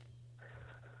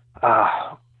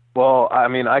 Well, I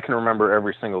mean, I can remember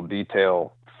every single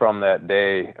detail from that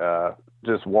day,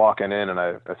 just walking in, and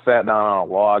I sat down on a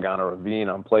log on a ravine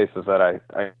on places that I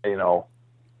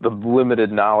the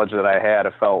limited knowledge that I had,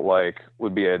 I felt like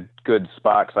would be a good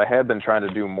spot, because I had been trying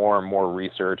to do more and more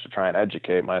research to try and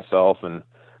educate myself. And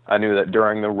I knew that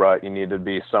during the rut, you need to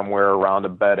be somewhere around a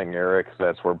bedding area, because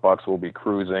that's where bucks will be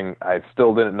cruising. I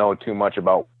still didn't know too much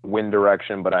about wind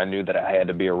direction, but I knew that I had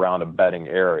to be around a bedding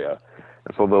area.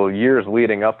 And so the years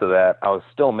leading up to that, I was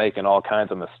still making all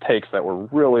kinds of mistakes that were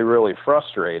really, really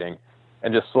frustrating,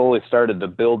 and just slowly started to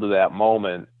build to that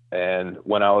moment. And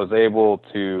when I was able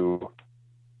to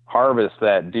harvest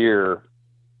that deer,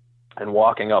 and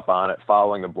walking up on it,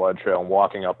 following the blood trail and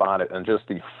walking up on it, and just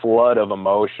the flood of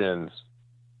emotions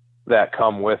that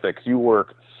come with it. 'Cause you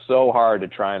work so hard to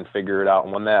try and figure it out.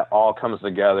 And when that all comes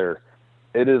together,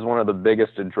 it is one of the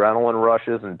biggest adrenaline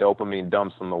rushes and dopamine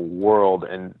dumps in the world.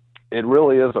 And it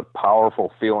really is a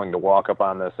powerful feeling to walk up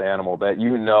on this animal that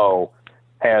you know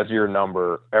has your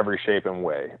number every shape and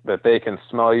way, that they can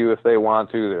smell you if they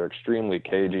want to. They're extremely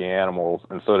cagey animals.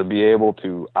 And so to be able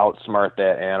to outsmart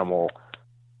that animal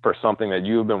for something that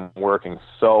you've been working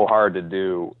so hard to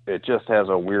do, it just has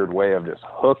a weird way of just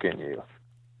hooking you.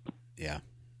 Yeah.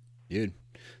 Dude,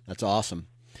 that's awesome.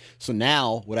 So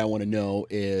now what I want to know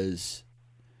is,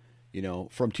 you know,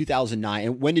 from 2009,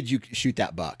 and when did you shoot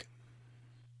that buck?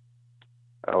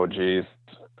 Oh, geez.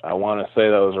 I want to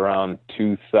say that was around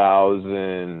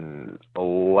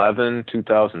 2011,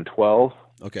 2012.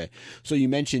 Okay. So you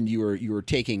mentioned you were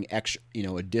taking extra, you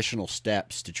know, additional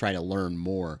steps to try to learn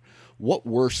more. What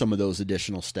were some of those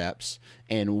additional steps,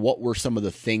 and what were some of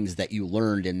the things that you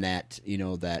learned in that, you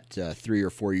know, that 3 or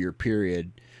 4 year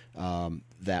period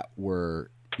that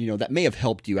were, you know, that may have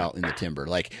helped you out in the timber?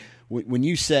 Like when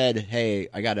you said, "Hey,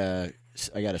 I gotta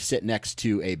sit next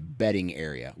to a bedding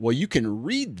area." Well, you can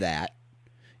read that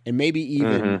and maybe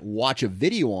even watch a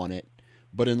video on it,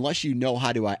 but unless you know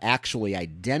how to actually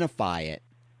identify it,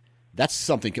 that's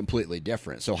something completely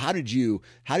different. So how did you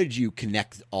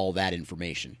connect all that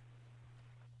information?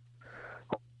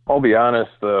 I'll be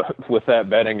honest, with that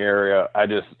bedding area, I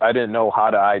didn't know how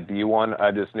to ID one.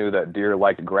 I just knew that deer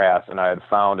liked grass, and I had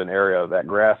found an area that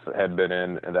grass had been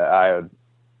in and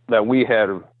that we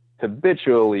had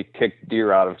habitually kicked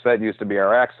deer out of. So that used to be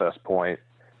our access point.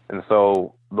 And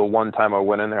so the one time I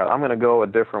went in there, I'm going to go a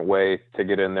different way to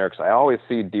get in there, because I always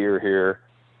see deer here.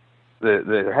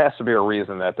 There has to be a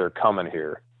reason that they're coming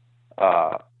here.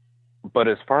 But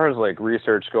as far as like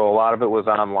research go, a lot of it was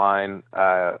online.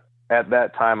 At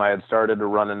that time, I had started to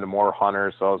run into more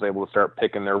hunters, so I was able to start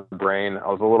picking their brain. I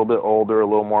was a little bit older, a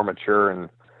little more mature and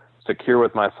secure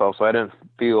with myself, so I didn't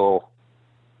feel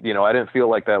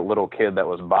like that little kid that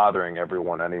was bothering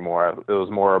everyone anymore. It was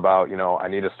more about, you know, I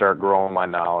need to start growing my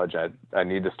knowledge. I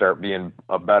need to start being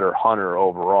a better hunter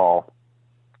overall.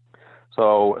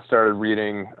 So I started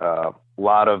reading a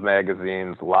lot of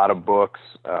magazines, a lot of books,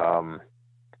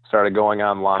 started going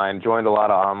online, joined a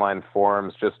lot of online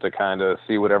forums just to kind of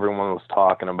see what everyone was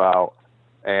talking about.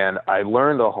 And I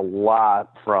learned a whole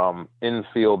lot from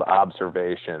in-field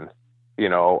observation. You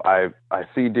know, I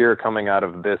see deer coming out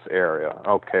of this area.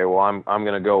 Okay, well, I'm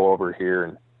going to go over here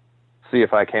and see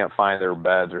if I can't find their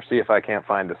beds, or see if I can't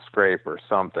find a scrape or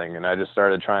something. And I just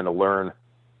started trying to learn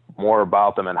more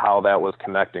about them and how that was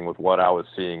connecting with what I was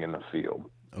seeing in the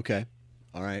field. Okay.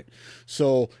 All right.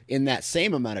 So in that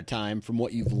same amount of time, from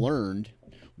what you've learned,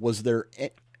 was there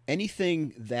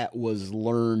anything that was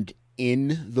learned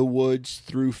in the woods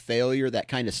through failure that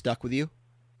kind of stuck with you?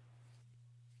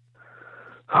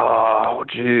 Oh,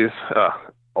 geez.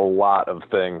 A lot of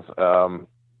things.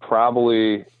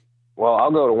 Probably, well,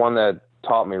 I'll go to one that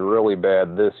taught me really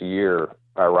bad this year,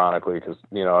 ironically, because,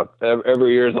 you know,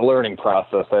 every year is a learning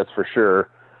process, that's for sure.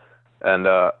 And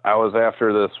I was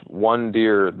after this one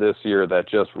deer this year that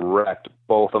just wrecked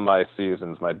both of my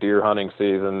seasons, my deer hunting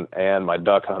season and my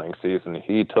duck hunting season.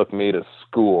 He took me to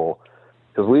school,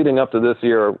 because leading up to this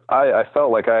year, I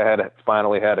felt like I had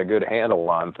finally had a good handle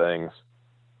on things.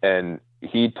 And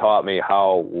he taught me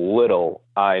how little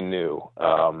I knew.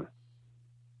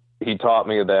 He taught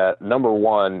me that, number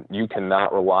one, you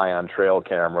cannot rely on trail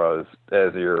cameras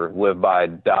as your live by,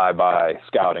 die by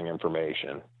scouting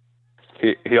information.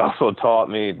 He also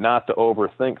taught me not to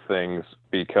overthink things,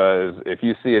 because if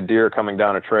you see a deer coming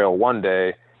down a trail one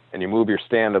day and you move your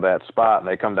stand to that spot and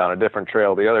they come down a different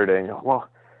trail the other day, and you go, well,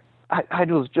 I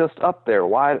was just up there.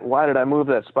 Why did I move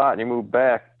that spot? And you move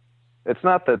back. It's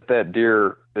not that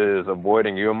deer is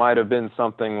avoiding you. It might have been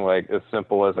something like as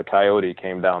simple as a coyote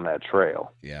came down that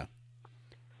trail. Yeah.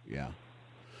 Yeah.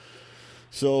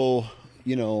 So,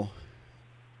 you know,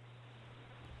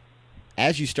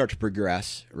 as you start to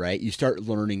progress, right, you start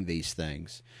learning these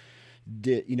things.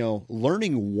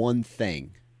 Learning one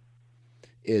thing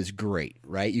is great,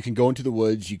 right? You can go into the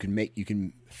woods, you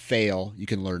can fail, you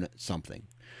can learn something.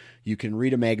 You can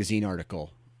read a magazine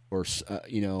article, or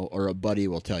or a buddy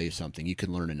will tell you something. You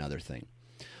can learn another thing.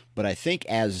 But I think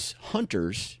as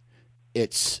hunters,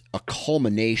 it's a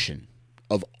culmination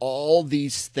of all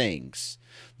these things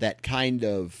that kind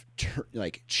of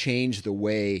change the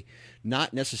way,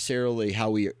 not necessarily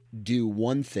how we do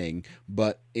one thing,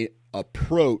 but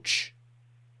approach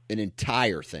an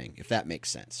entire thing, if that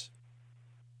makes sense.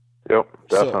 Yep,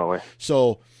 definitely.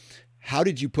 So how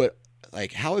did you put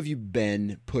like, how have you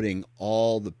been putting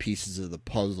all the pieces of the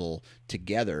puzzle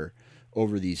together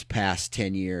over these past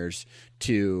 10 years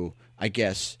to, I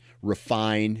guess,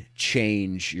 refine,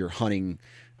 change your hunting,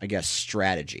 I guess,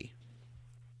 strategy?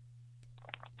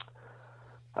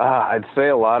 I'd say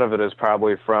a lot of it is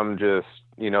probably from just,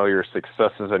 your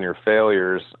successes and your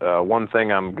failures. One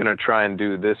thing I'm going to try and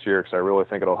do this year, because I really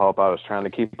think it'll help out, is trying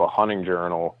to keep a hunting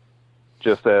journal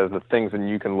just as the things that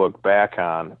you can look back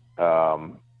on.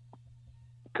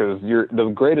 Because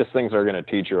the greatest things they're going to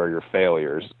teach you are your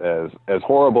failures. As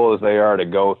horrible as they are to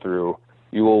go through,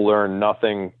 you will learn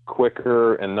nothing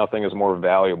quicker and nothing is more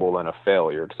valuable than a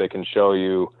failure, because they can show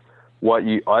you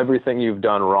everything you've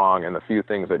done wrong and the few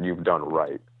things that you've done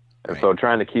right. And so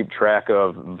trying to keep track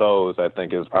of those, I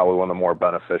think, is probably one of the more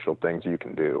beneficial things you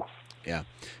can do. Yeah,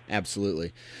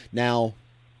 absolutely. Now,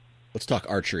 let's talk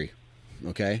archery,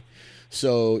 okay?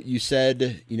 So you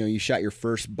said, you shot your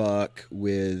first buck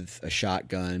with a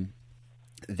shotgun.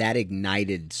 That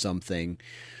ignited something.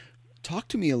 Talk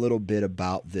to me a little bit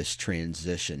about this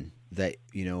transition that,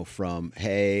 from,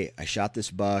 hey, I shot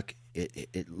this buck,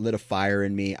 it lit a fire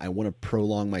in me. I want to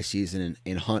prolong my season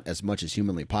and hunt as much as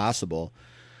humanly possible.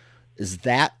 Is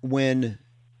that when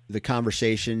the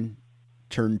conversation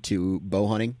turned to bow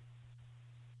hunting?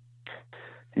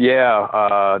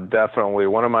 Yeah, definitely.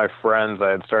 One of my friends,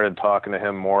 I had started talking to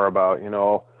him more about,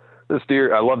 this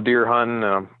deer. I love deer hunting,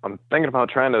 and I'm thinking about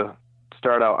trying to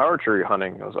start out archery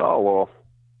hunting. He goes, oh, well,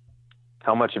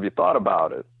 how much have you thought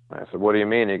about it? I said, what do you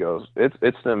mean? He goes, it's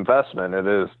an investment. It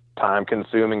is time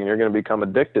consuming, and you're going to become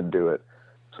addicted to it.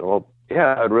 So, well,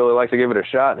 yeah, I'd really like to give it a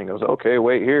shot. And he goes, okay,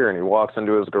 wait here. And he walks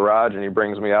into his garage and he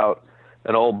brings me out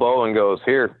an old bow and goes,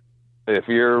 here, if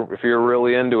you're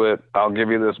really into it, I'll give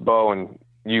you this bow and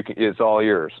it's all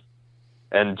yours.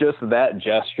 And just that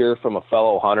gesture from a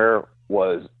fellow hunter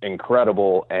was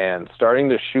incredible. And starting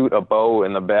to shoot a bow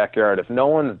in the backyard, if no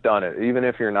one's done it, even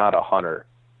if you're not a hunter,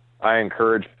 I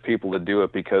encourage people to do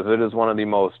it, because it is one of the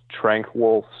most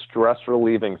tranquil,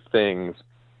 stress-relieving things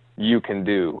you can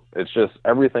do. It's just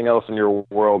everything else in your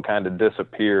world kind of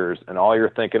disappears, and all you're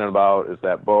thinking about is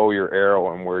that bow, your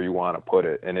arrow, and where you want to put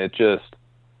it. And it's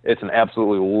an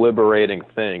absolutely liberating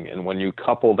thing. And when you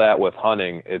couple that with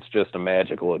hunting, it's just a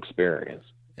magical experience.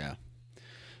 Yeah,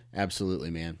 absolutely,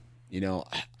 man.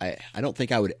 I don't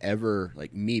think I would ever,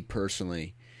 like, me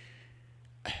personally,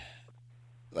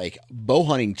 like, bow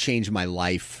hunting changed my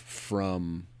life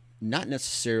from not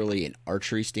necessarily an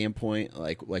archery standpoint,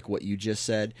 like what you just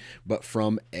said, but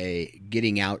from a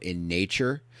getting out in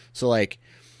nature. So, like,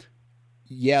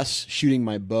 yes, shooting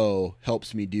my bow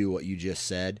helps me do what you just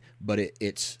said, but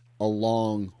it's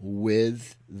along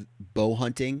with bow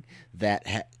hunting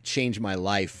that changed my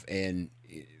life and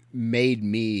made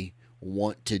me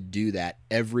want to do that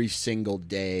every single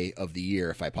day of the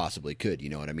year if I possibly could. You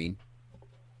know what I mean?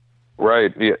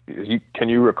 Right. Yeah. Can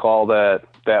you recall that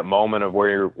moment of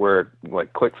where it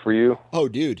like clicked for you? Oh,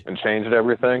 dude. And changed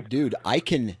everything? Dude, I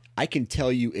can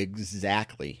tell you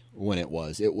exactly when it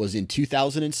was. It was in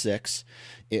 2006.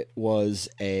 It was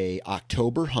a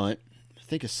October hunt. I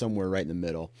think it's somewhere right in the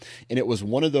middle. And it was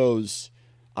one of those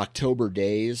October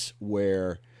days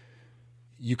where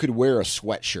you could wear a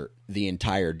sweatshirt the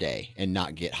entire day and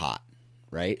not get hot,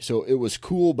 right? So it was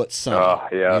cool but sunny. Oh,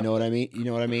 yeah. You know what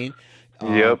I mean?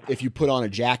 Yep. If you put on a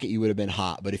jacket, you would have been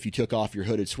hot, but if you took off your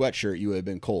hooded sweatshirt, you would have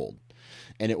been cold.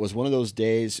 And it was one of those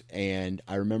days, and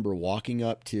I remember walking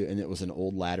up to, and it was an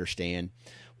old ladder stand,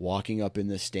 walking up in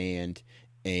the stand,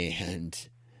 and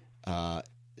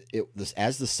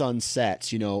as the sun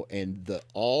sets, and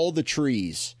all the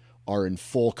trees are in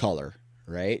full color,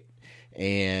 right?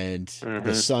 And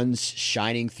the sun's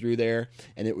shining through there,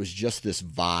 and it was just this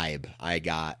vibe I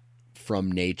got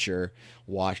from nature,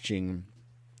 watching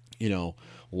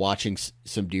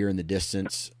some deer in the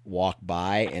distance walk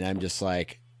by, and I'm just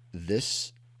like,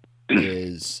 this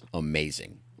is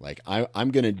amazing. Like,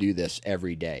 I'm going to do this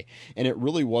every day. And it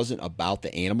really wasn't about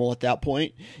the animal at that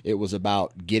point. It was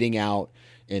about getting out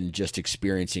and just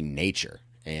experiencing nature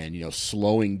and,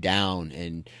 slowing down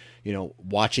and,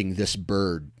 watching this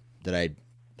bird that I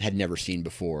had never seen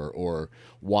before, or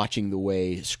watching the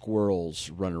way squirrels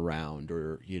run around,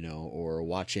 or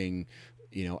watching,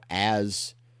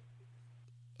 as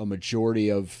a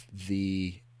majority of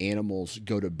the animals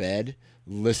go to bed,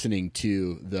 listening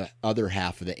to the other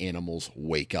half of the animals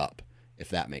wake up, if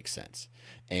that makes sense.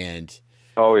 And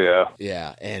oh yeah,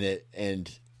 yeah.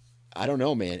 And I don't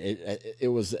know, man, it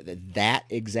was that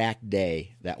exact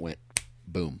day that went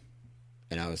boom.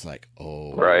 And I was like,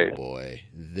 oh right. Boy,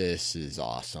 this is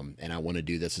awesome. And I want to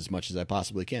do this as much as I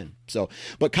possibly can. So,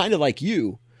 but kind of like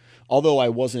you, although I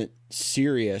wasn't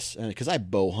serious, because I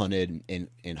bow hunted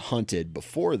and hunted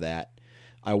before that,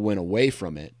 I went away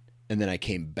from it. And then I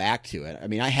came back to it. I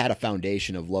mean, I had a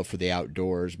foundation of love for the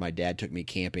outdoors. My dad took me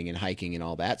camping and hiking and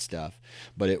all that stuff.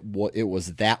 But it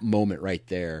was that moment right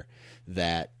there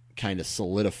that kind of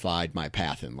solidified my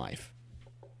path in life.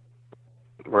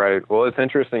 Right. Well, it's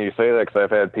interesting you say that, because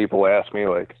I've had people ask me,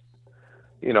 like,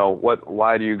 you know,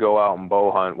 why do you go out and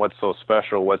bow hunt? What's so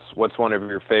special? What's one of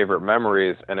your favorite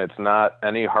memories? And it's not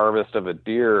any harvest of a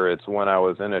deer. It's when I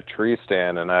was in a tree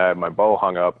stand and I had my bow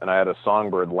hung up and I had a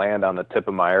songbird land on the tip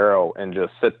of my arrow and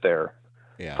just sit there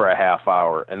for a half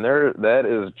hour. And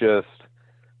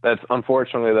that's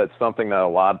unfortunately, that's something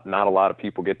that not a lot of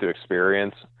people get to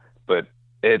experience, but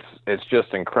it's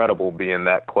just incredible being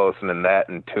that close and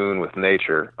in tune with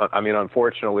nature. I mean,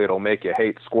 unfortunately, it'll make you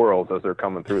hate squirrels as they're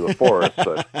coming through the forest,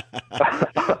 but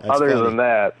other than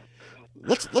that,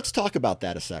 let's talk about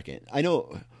that a second. I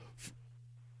know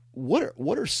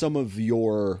what are some of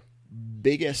your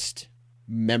biggest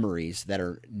memories that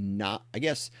are not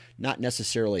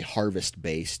necessarily harvest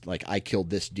based, like I killed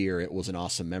this deer, it was an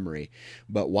awesome memory,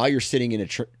 but while you're sitting in a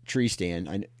tree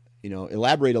stand,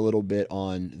 elaborate a little bit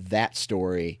on that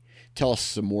story. Tell us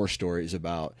some more stories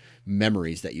about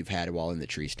memories that you've had while in the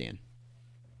tree stand.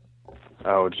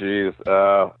 Oh, geez.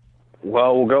 Well,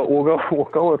 we'll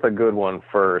go with a good one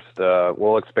first.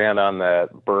 We'll expand on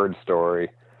that bird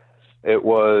story. It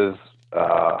was,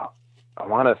 I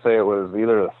want to say it was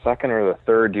either the second or the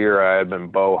third year I had been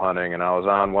bow hunting, and I was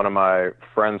on one of my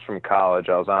friends from college.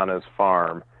 I was on his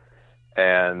farm,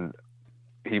 and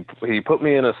he put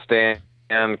me in a stand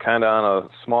and kind of on a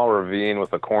small ravine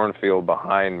with a cornfield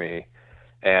behind me.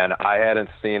 And I hadn't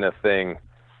seen a thing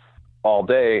all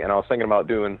day. And I was thinking about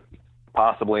doing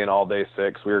possibly an all day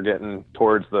 6. We were getting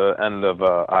towards the end of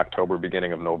October,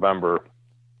 beginning of November.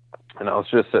 And I was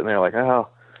just sitting there like, oh,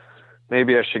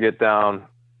 maybe I should get down.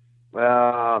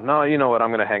 No, you know what? I'm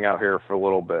going to hang out here for a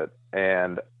little bit.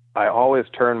 And I always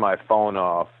turn my phone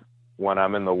off when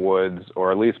I'm in the woods,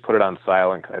 or at least put it on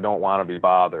silent, because I don't want to be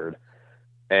bothered.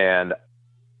 And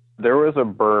there was a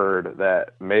bird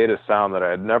that made a sound that I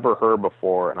had never heard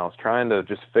before, and I was trying to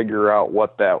just figure out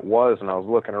what that was, and I was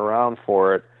looking around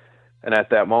for it, and at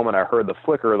that moment I heard the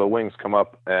flicker of the wings come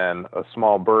up, and a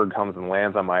small bird comes and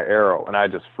lands on my arrow, and I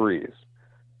just freeze.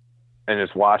 And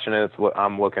just watching it,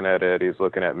 I'm looking at it, he's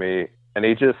looking at me, and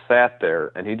he just sat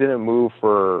there, and he didn't move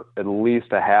for at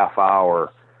least a half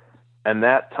hour, and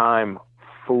that time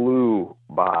flew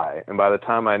by, and by the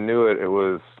time I knew it, it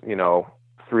was,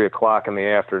 3:00 in the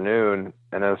afternoon.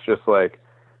 And it's just like,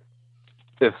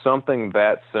 if something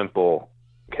that simple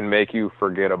can make you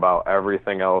forget about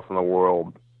everything else in the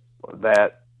world,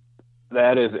 that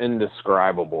is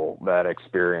indescribable, that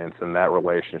experience and that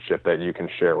relationship that you can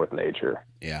share with nature.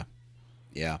 Yeah.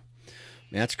 Man,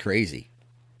 that's crazy.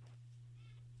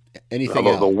 Anything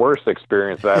else? The worst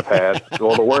experience I've had,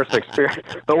 the worst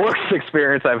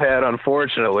experience I've had,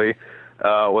 unfortunately,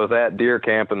 was at deer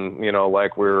camp, and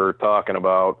like we were talking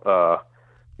about,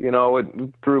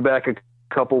 it threw back a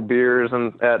couple beers,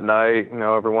 and at night,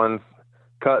 everyone's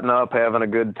cutting up, having a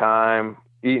good time,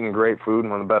 eating great food. And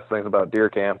one of the best things about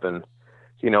deer camp, and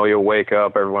you'll wake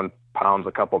up, everyone pounds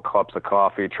a couple cups of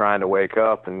coffee, trying to wake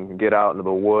up and get out into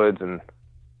the woods, and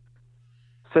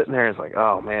sitting there, it's like,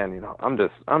 oh man, I'm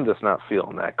just not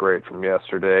feeling that great from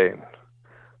yesterday.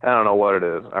 I don't know what it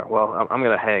is. All right, well, I'm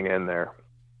going to hang in there.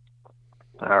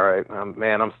 All right,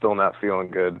 man, I'm still not feeling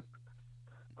good.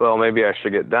 Well, maybe I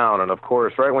should get down. And of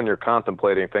course, right when you're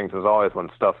contemplating things is always when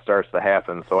stuff starts to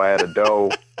happen. So I had a doe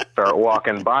start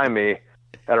walking by me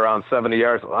at around 70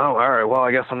 yards. Oh, all right, well,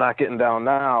 I guess I'm not getting down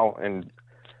now. And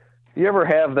you ever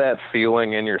have that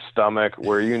feeling in your stomach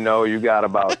where you got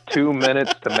about 2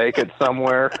 minutes to make it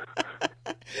somewhere?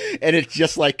 And it's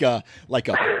just like a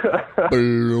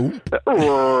boom.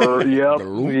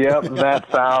 Yep, that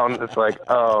sound. It's like,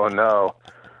 oh no.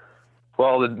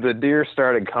 Well, the deer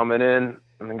started coming in,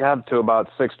 and got to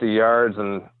about 60 yards,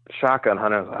 and shotgun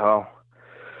hunter was like, oh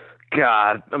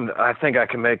God, I think I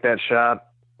can make that shot.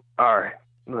 All right.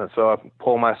 So I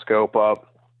pull my scope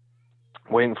up,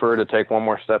 waiting for her to take one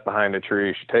more step behind a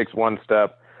tree. She takes one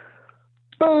step.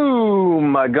 Boom!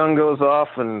 My gun goes off,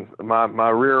 and my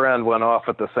rear end went off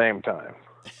at the same time.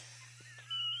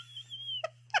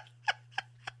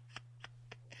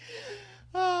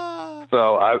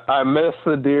 So I missed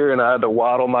the deer, and I had to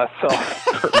waddle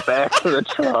myself back to the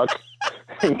truck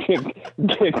and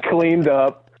get cleaned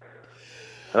up.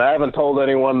 And I haven't told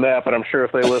anyone that, but I'm sure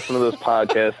if they listen to this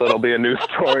podcast, that'll be a new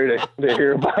story to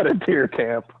hear about a deer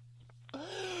camp.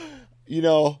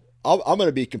 I'm going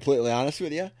to be completely honest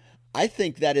with you. I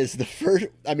think that is the first.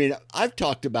 I mean, I've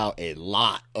talked about a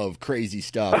lot of crazy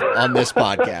stuff on this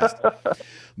podcast,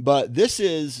 but this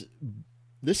is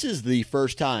the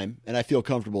first time, and I feel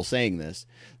comfortable saying this,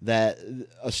 that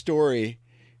a story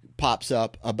pops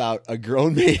up about a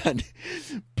grown man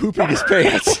pooping his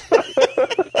pants.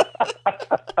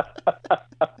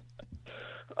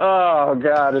 Oh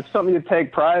God, it's something you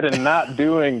take pride in not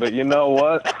doing, but you know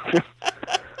what?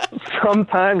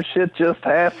 Sometimes shit just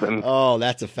happens. Oh,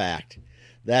 that's a fact.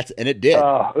 And it did.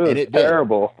 Oh, it was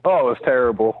terrible. Oh, it was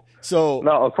terrible. So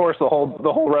no, of course, the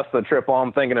whole rest of the trip, all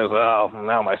I'm thinking is, oh,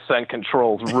 now my scent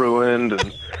control's ruined,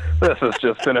 and this has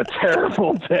just been a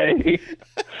terrible day.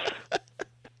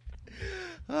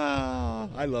 Oh,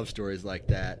 I love stories like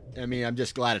that. I mean, I'm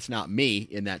just glad it's not me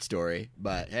in that story,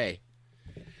 but hey.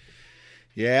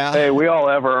 Yeah. Hey, we all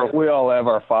have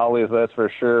our follies, that's for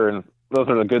sure, and those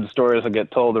are the good stories that get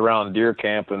told around deer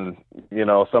camp, and you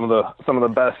know, some of the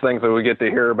best things that we get to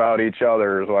hear about each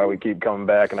other is why we keep coming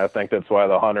back, and I think that's why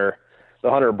the hunter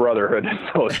brotherhood is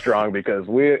so strong, because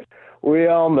we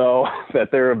all know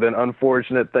that there have been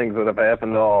unfortunate things that have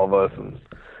happened to all of us, and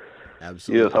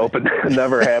absolutely, you just hope it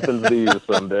never happens to you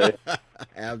someday.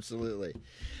 Absolutely.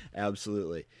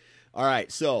 All right,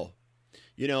 so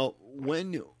you know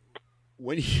when you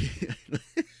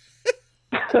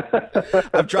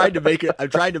I'm trying to make a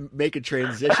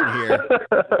transition here,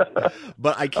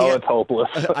 but I can't. Oh, it's hopeless.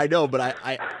 I know, but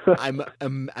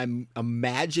I'm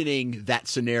imagining that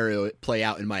scenario play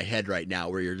out in my head right now,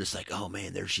 where you're just like, oh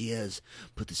man, there she is.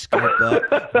 Put the scope up,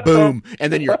 boom,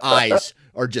 and then your eyes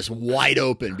are just wide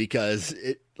open because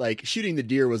like shooting the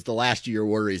deer was the last of your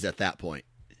worries at that point.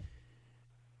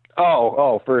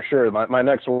 Oh, for sure. My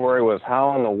next worry was,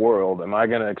 how in the world am I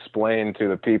going to explain to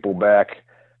the people back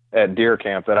at deer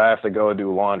camp that I have to go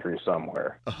do laundry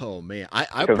somewhere? Oh man,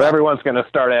 because everyone's going to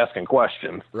start asking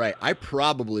questions. Right. I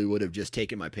probably would have just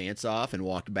taken my pants off and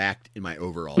walked back in my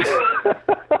overalls.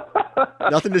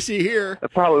 Nothing to see here.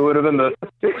 That probably would have been the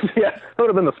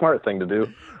smart thing to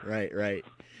do. Right.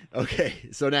 Okay.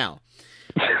 So now,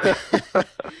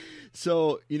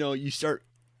 so you know, you started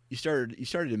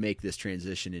to make this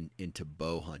transition into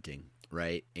bow hunting,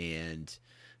 right? And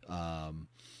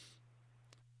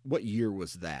what year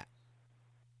was that?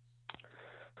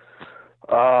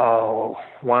 Oh,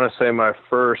 I want to say my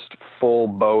first full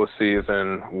bow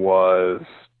season was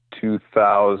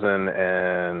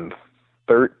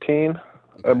 2013.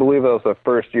 I believe that was the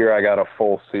first year I got a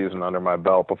full season under my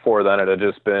belt. Before then, it had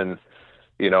just been,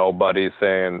 you know, buddies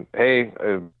saying, hey,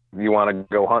 you want to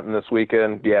go hunting this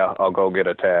weekend? Yeah, I'll go get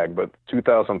a tag. But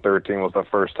 2013 was the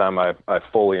first time I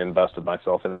fully invested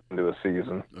myself into a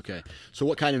season. Okay. So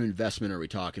what kind of investment are we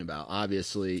talking about?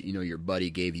 Obviously, you know, your buddy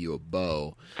gave you a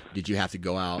bow. Did you have to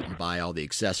go out and buy all the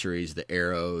accessories, the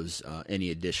arrows,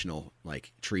 any additional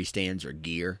like tree stands or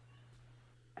gear?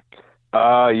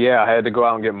 Yeah, I had to go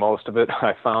out and get most of it.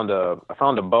 I found a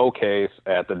bow case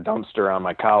at the dumpster on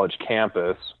my college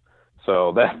campus.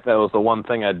 So that was the one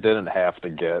thing I didn't have to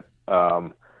get.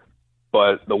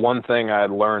 But the one thing I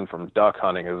learned from duck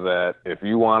hunting is that if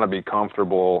you want to be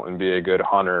comfortable and be a good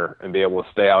hunter and be able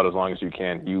to stay out as long as you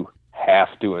can, you have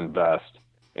to invest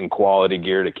in quality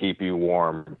gear to keep you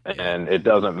warm. And it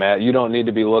doesn't matter. You don't need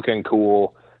to be looking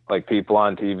cool like people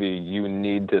on TV. You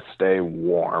need to stay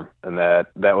warm. And that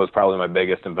was probably my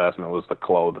biggest investment, was the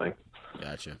clothing.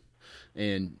 Gotcha.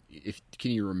 And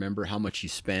can you remember how much you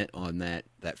spent on that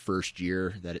first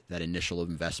year, that initial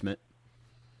investment?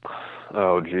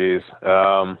 Oh, geez.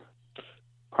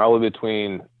 Probably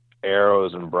between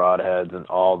arrows and broadheads and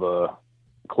all the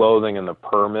clothing and the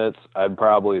permits, I'd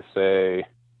probably say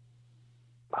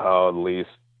at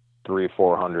least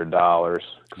 $300-400.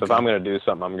 Because if I'm going to do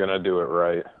something, I'm going to do it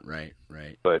right. Right.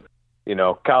 But you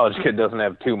know, college kid doesn't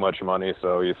have too much money,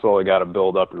 so you slowly got to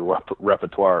build up your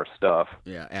repertoire of stuff.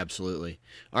 Yeah, absolutely.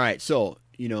 All right, so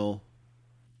you know,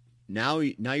 now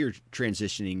you're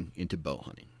transitioning into bow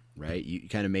hunting, right? You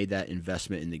kind of made that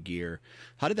investment in the gear.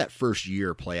 How did that first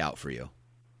year play out for you?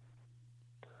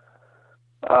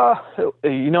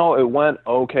 You know, it went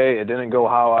okay. It didn't go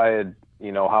how I'd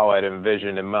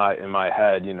envisioned in my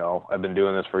head. You know, I've been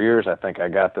doing this for years. I think I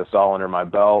got this all under my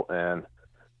belt, and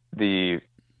the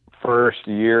first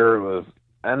year was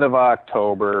end of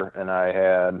October, and I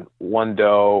had one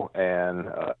doe and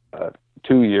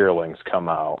 2 yearlings come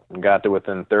out and got to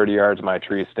within 30 yards of my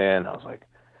tree stand. I was like,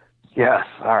 yes,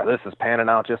 all right, this is panning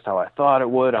out just how I thought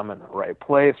it would. I'm in the right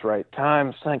place, right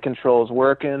time. Scent control's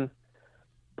working.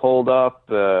 Pulled up,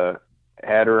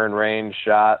 had her in range,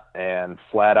 shot, and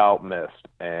flat out missed.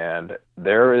 And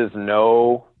there is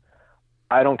no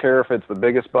I don't care if it's the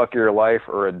biggest buck of your life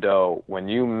or a doe. When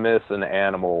you miss an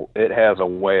animal, it has a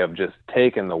way of just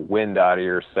taking the wind out of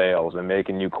your sails and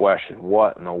making you question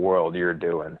what in the world you're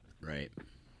doing.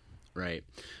 Right.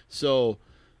 So,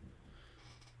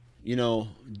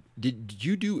 did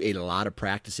you do a lot of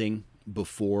practicing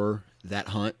before that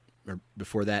hunt or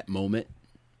before that moment?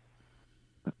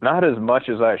 Not as much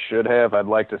as I should have. I'd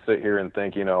like to sit here and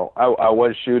think, I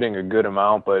was shooting a good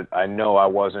amount, but I know I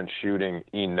wasn't shooting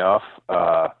enough.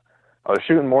 I was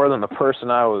shooting more than the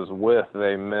person I was with.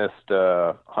 They missed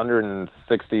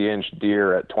 160-inch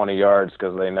deer at 20 yards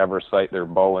because they never sight their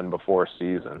bow in before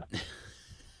season.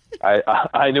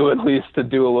 I knew at least to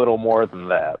do a little more than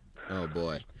that. Oh,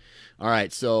 boy. All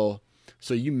right, so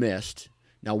you missed.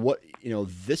 Now,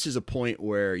 this is a point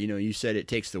where, you said it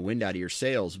takes the wind out of your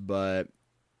sails, but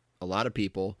a lot of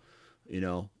people,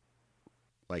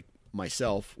 like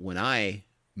myself, when I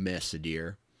miss a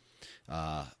deer,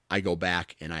 I go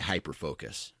back and I hyper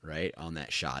focus, right, on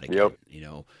that shot again.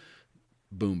 Yep.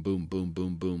 Boom, boom, boom,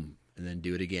 boom, boom, and then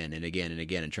do it again and again and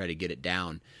again and try to get it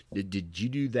down. Did you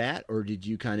do that, or did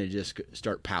you kind of just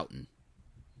start pouting?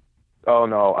 Oh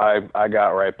no, I got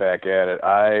right back at it.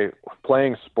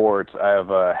 Playing sports, I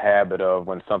have a habit of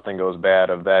when something goes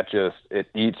bad of that it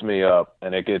eats me up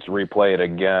and it gets replayed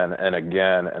again and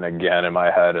again and again in my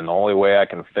head. And the only way I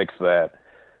can fix that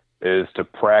is to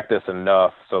practice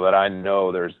enough so that I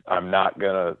know I'm not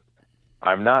gonna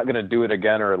do it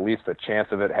again, or at least the chance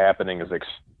of it happening is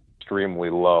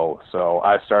extremely low. So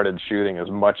I started shooting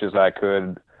as much as I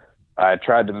could. I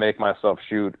tried to make myself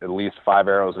shoot at least 5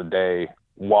 arrows a day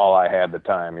while I had the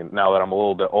time. And now that I'm a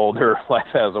little bit older, life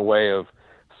has a way of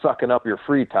sucking up your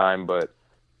free time, but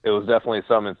it was definitely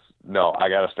something. I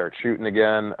got to start shooting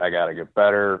again. I got to get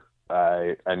better.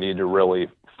 I need to really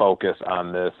focus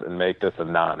on this and make this a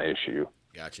non-issue.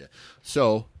 Gotcha.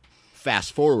 So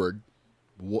fast forward,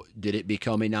 did it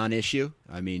become a non-issue?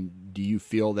 I mean, do you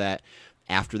feel that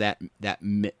after that,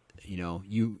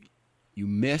 you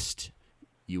missed,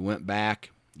 you went back,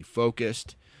 you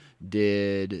focused,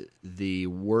 did the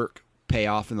work pay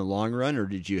off in the long run, or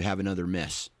did you have another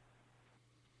miss?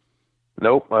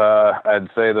 Nope. I'd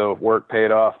say the work paid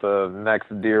off. The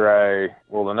next deer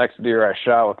I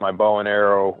shot with my bow and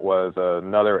arrow was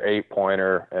another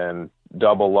 8-pointer, and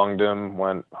double lunged him,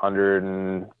 went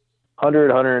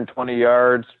 120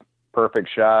 yards, perfect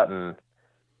shot. And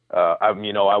I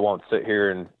won't sit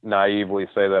here and naively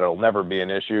say that it'll never be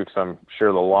an issue, because I'm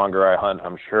sure the longer I hunt,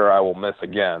 I'm sure I will miss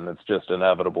again. It's just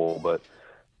inevitable. But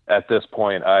at this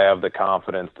point, I have the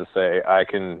confidence to say I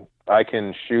can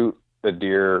shoot the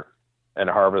deer and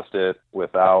harvest it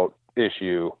without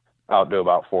issue out to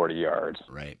about 40 yards.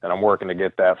 Right. And I'm working to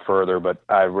get that further, but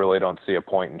I really don't see a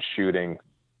point in shooting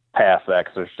past that,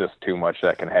 because there's just too much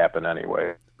that can happen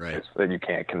anyway. Right. That you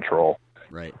can't control.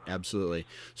 Right. Absolutely.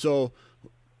 So,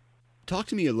 talk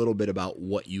to me a little bit about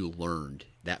what you learned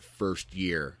that first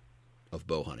year of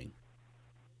bow hunting.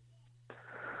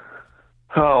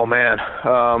 Oh, man.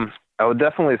 I would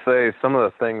definitely say some of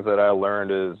the things that I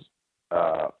learned is,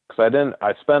 because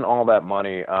I spent all that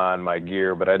money on my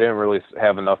gear, but I didn't really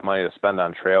have enough money to spend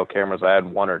on trail cameras. I had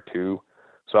 1 or 2.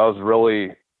 So I was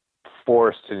really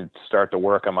forced to start to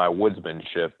work on my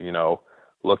woodsmanship,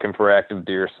 looking for active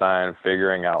deer sign,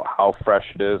 figuring out how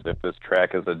fresh it is, if this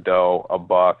track is a doe, a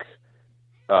buck,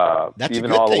 That's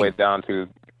even a good all thing. the way down to.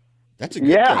 That's a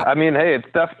good thing. I mean, hey, it's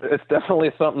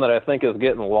definitely something that I think is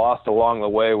getting lost along the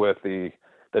way with the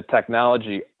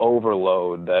technology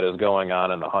overload that is going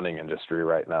on in the hunting industry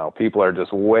right now. People are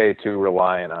just way too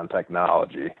reliant on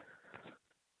technology.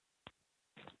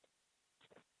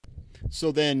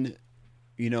 So then,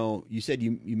 you said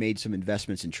you made some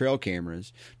investments in trail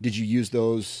cameras. Did you use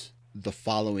those the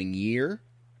following year?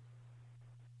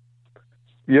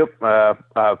 Yep.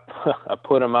 I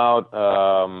put them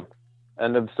out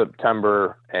end of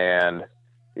September, and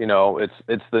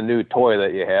it's the new toy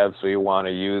that you have, so you want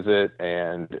to use it,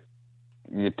 and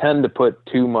you tend to put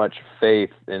too much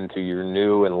faith into your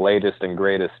new and latest and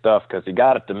greatest stuff, because you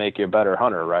got it to make you a better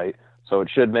hunter, right? So it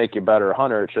should make you a better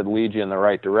hunter. It should lead you in the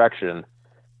right direction.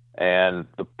 And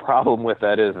the problem with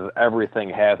that is everything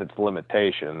has its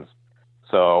limitations.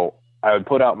 So I would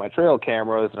put out my trail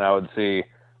cameras and I would see,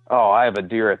 oh, I have a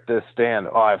deer at this stand.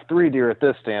 Oh, I have 3 deer at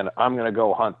this stand. I'm going to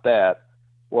go hunt that.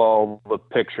 Well, the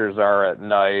pictures are at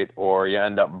night, or you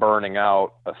end up burning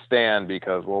out a stand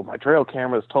because, well, my trail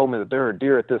cameras told me that there are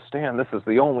deer at this stand. This is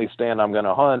the only stand I'm going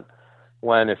to hunt.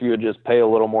 When if you would just pay a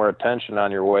little more attention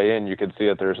on your way in, you could see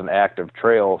that there's an active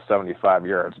trail 75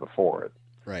 yards before it.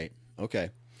 Right. Okay.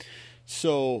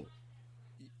 So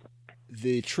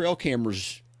the trail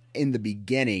cameras in the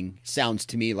beginning sounds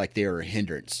to me like they're a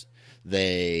hindrance.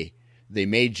 They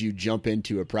made you jump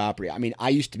into a property. I mean, I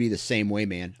used to be the same way,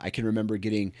 man. I can remember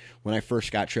when I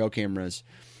first got trail cameras,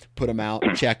 put them out,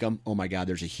 check them. Oh my God,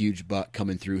 there's a huge buck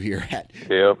coming through here at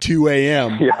 2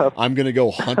 a.m. Yep. I'm going to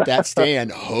go hunt that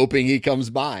stand hoping he comes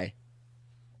by.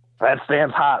 That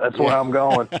stand's hot. That's where I'm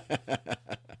going.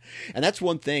 And that's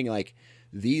one thing, like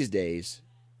these days,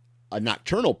 a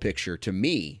nocturnal picture to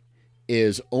me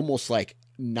is almost like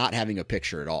not having a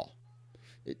picture at all,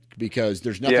 because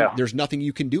there's nothing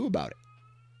you can do about it.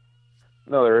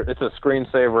 No, it's a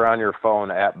screensaver on your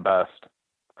phone at best,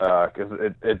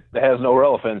 because it has no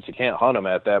relevance. You can't hunt them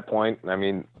at that point. I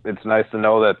mean, it's nice to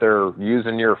know that they're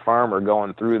using your farm or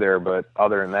going through there, but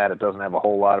other than that, it doesn't have a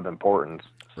whole lot of importance.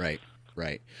 Right.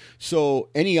 So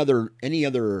any other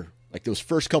like those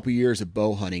first couple years of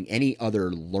bow hunting, any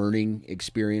other learning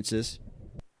experiences?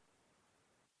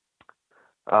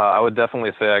 I would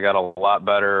definitely say I got a lot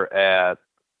better at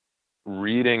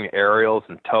reading aerials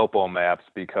and topo maps,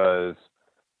 because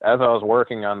as I was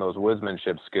working on those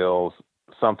woodsmanship skills,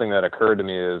 something that occurred to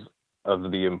me is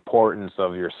of the importance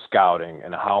of your scouting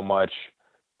and how much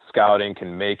scouting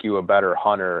can make you a better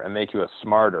hunter and make you a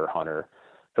smarter hunter.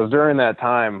 Because during that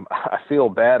time, I feel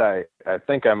bad. I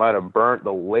think I might have burnt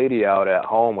the lady out at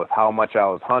home with how much I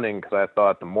was hunting, because I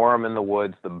thought the more I'm in the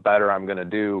woods, the better I'm going to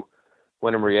do.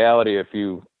 When in reality, if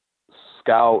you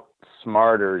scout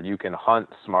smarter, you can hunt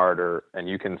smarter, and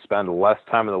you can spend less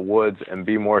time in the woods and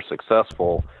be more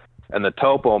successful. And the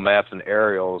topo maps and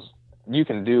aerials, you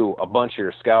can do a bunch of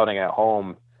your scouting at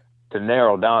home to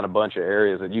narrow down a bunch of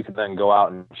areas that you can then go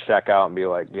out and check out and be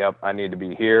like, yep, I need to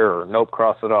be here, or nope,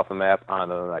 cross it off the map, on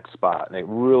to the next spot. And it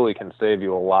really can save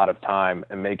you a lot of time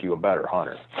and make you a better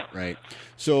hunter. Right.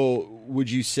 So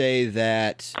would you say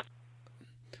that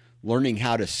learning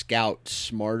how to scout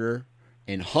smarter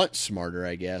and hunt smarter,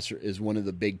 I guess, is one of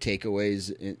the big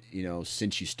takeaways,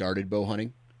 since you started bow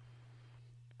hunting?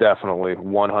 Definitely,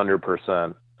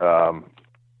 100%.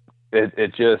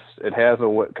 It has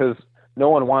because no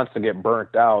one wants to get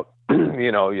burnt out.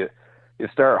 You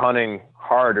start hunting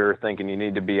harder thinking you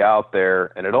need to be out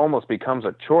there, and it almost becomes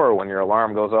a chore when your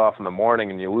alarm goes off in the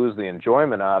morning and you lose the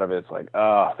enjoyment out of it. It's like,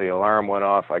 the alarm went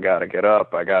off. I got to get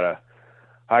up. I got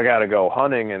to go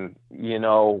hunting. And,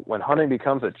 when hunting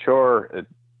becomes a chore,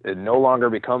 it no longer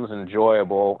becomes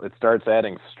enjoyable. It starts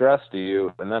adding stress to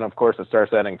you. And then, of course, it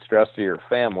starts adding stress to your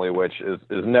family, which is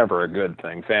never a good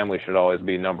thing. Family should always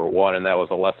be number one. And that was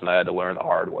a lesson I had to learn the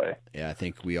hard way. Yeah, I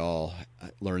think we all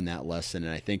learned that lesson.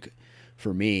 And I think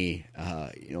for me,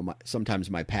 sometimes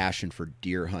my passion for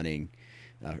deer hunting,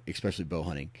 especially bow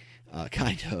hunting,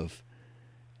 kind of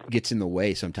gets in the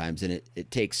way sometimes. And it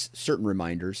takes certain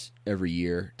reminders every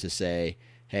year to say,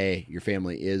 hey, your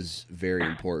family is very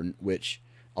important, which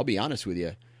I'll be honest with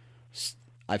you.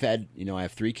 I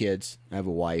have 3 kids, I have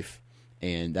a wife,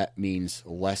 and that means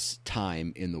less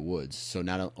time in the woods. So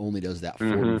not only does that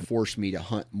force me to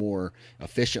hunt more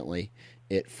efficiently,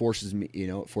 it forces me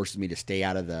to stay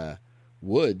out of the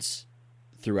woods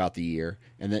throughout the year.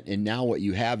 And now what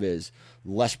you have is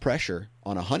less pressure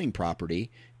on a hunting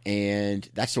property, and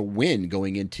that's a win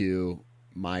going into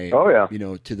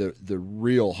to the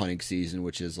real hunting season,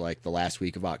 which is like the last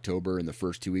week of October and the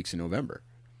first 2 weeks of November.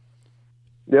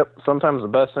 Yep. Sometimes the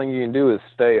best thing you can do is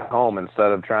stay home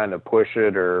instead of trying to push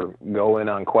it or go in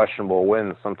on questionable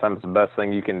wins. Sometimes the best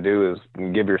thing you can do is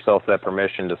give yourself that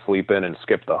permission to sleep in and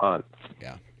skip the hunt.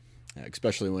 Yeah.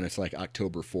 Especially when it's like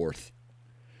October 4th.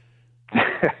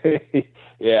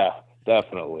 Yeah,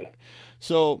 definitely.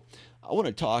 So I want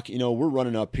to talk, we're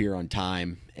running up here on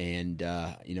time, and,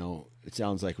 it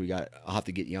sounds like I'll have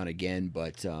to get you on again,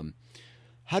 but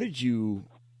how did you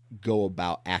go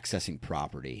about accessing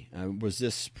property? Was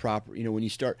this proper, when you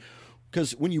start,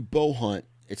 because when you bow hunt,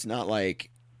 it's not like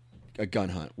a gun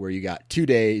hunt where you got 2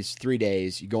 days, 3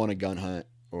 days, you go on a gun hunt,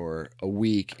 or a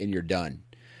week and you're done.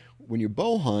 When you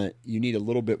bow hunt, you need a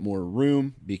little bit more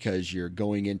room because you're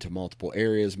going into multiple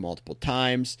areas multiple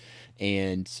times.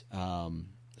 And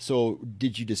so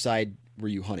did you decide, were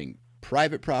you hunting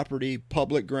private property,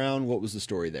 public ground? What was the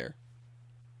story there?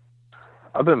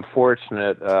 I've been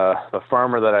fortunate. The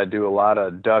farmer that I do a lot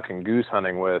of duck and goose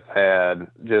hunting with had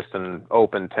just an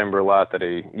open timber lot that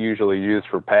he usually used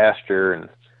for pasture, and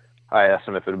I asked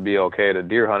him if it would be okay to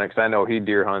deer hunt it, because I know he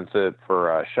deer hunts it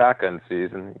for shotgun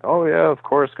season. Oh, yeah, of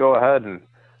course, go ahead. And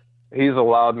he's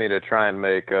allowed me to try and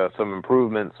make some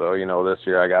improvements. So, this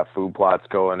year I got food plots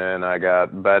going in. I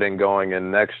got bedding going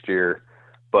in next year.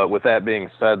 But with that being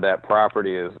said, that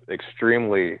property is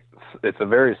it's a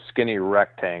very skinny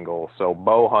rectangle. So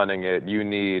bow hunting it, you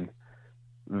need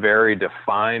very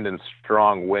defined and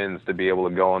strong winds to be able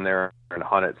to go in there and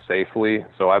hunt it safely.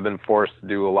 So I've been forced to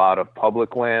do a lot of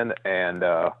public land. And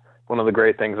one of the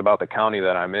great things about the county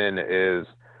that I'm in is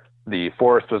the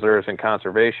forest reserves and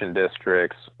conservation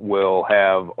districts will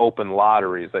have open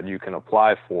lotteries that you can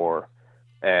apply for,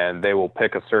 and they will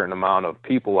pick a certain amount of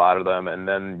people out of them, and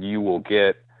then you will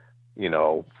get,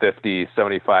 50,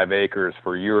 75 acres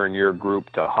for you and your group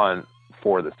to hunt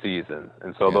for the season.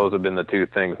 And so those have been the two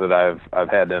things that I've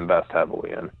had to invest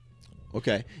heavily in.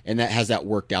 Okay. And has that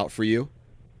worked out for you?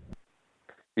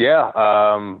 Yeah.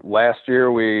 Last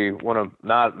year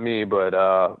not me,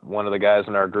 but one of the guys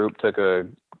in our group took a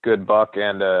good buck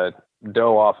and a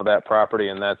doe off of that property.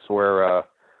 And that's where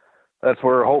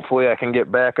hopefully I can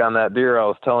get back on that deer I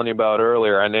was telling you about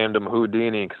earlier. I named him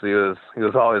Houdini because he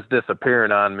was always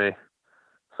disappearing on me.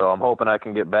 So I'm hoping I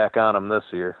can get back on him this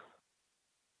year.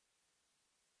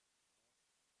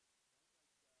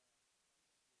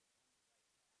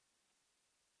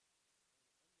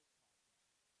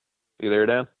 You there,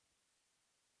 Dan?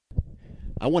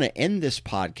 I want to end this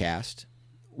podcast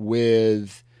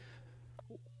with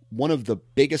one of the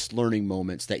biggest learning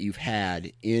moments that you've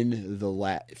had in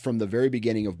from the very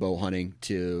beginning of bow hunting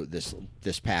to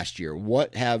this past year.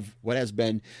 What has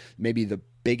been maybe the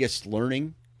biggest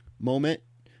learning moment,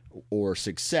 or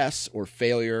success, or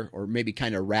failure, or maybe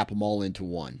kind of wrap them all into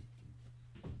one?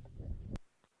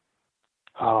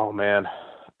 Oh man,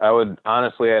 I'd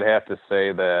have to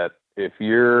say that if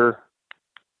you're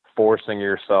forcing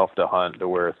yourself to hunt to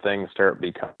where things start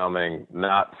becoming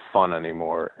not fun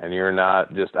anymore, and you're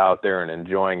not just out there and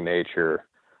enjoying nature,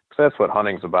 because that's what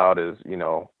hunting's about, is,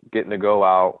 getting to go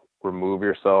out, remove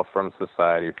yourself from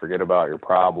society, forget about your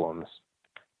problems,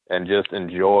 and just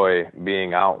enjoy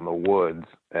being out in the woods.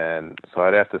 And so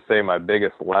I'd have to say my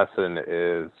biggest lesson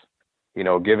is,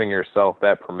 giving yourself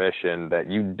that permission that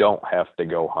you don't have to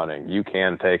go hunting. You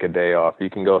can take a day off. You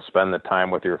can go spend the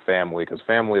time with your family, because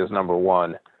family is number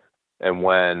one. And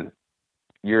when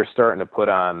you're starting to put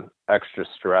on extra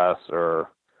stress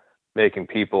or making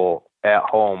people at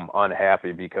home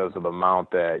unhappy because of the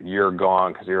amount that you're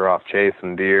gone because you're off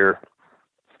chasing deer,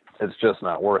 it's just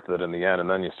not worth it in the end. And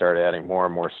then you start adding more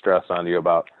and more stress on you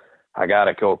about, I got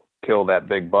to go kill that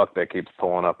big buck that keeps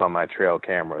pulling up on my trail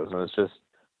cameras. And it's just,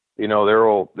 there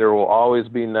will always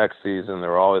be next season.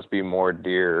 There will always be more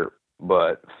deer,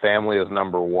 but family is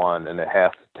number one, and it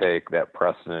has to take that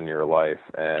precedent in your life.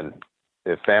 And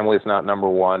if family is not number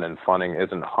one and hunting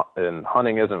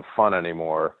isn't fun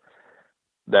anymore,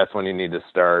 that's when you need to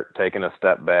start taking a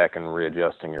step back and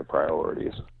readjusting your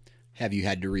priorities. Have you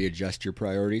had to readjust your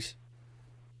priorities?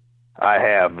 I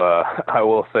have. I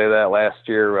will say that last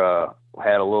year,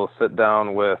 had a little sit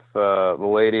down with the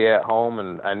lady at home,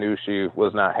 and I knew she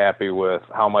was not happy with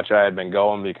how much I had been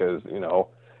going, because,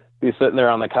 be sitting there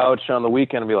on the couch on the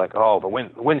weekend and be like, oh, the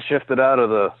wind shifted out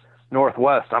of the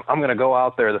northwest. I'm going to go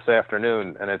out there this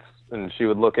afternoon. And she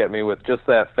would look at me with just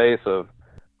that face of,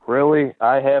 really?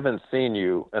 I haven't seen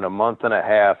you in a month and a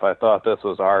half. I thought this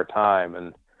was our time.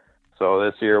 And so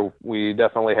this year we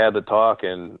definitely had the talk,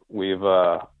 and we've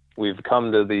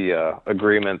come to the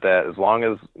agreement that as long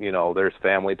as, there's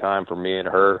family time for me and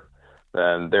her,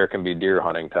 then there can be deer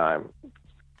hunting time.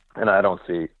 And I don't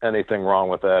see anything wrong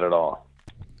with that at all.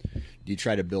 Do you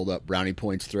try to build up brownie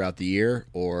points throughout the year?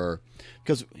 Or,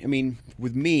 because,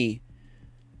 with me,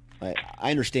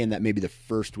 I understand that maybe the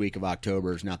first week of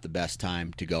October is not the best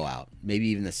time to go out. Maybe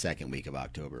even the second week of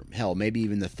October. Hell, maybe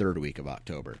even the third week of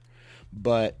October.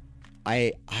 But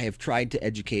I have tried to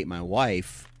educate my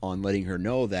wife on letting her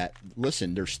know that,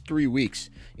 listen, there's 3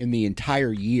 weeks in the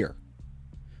entire year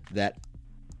that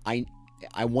I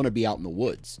want to be out in the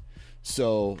woods.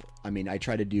 So, I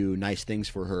try to do nice things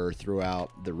for her throughout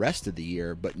the rest of the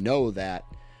year, but know that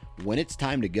when it's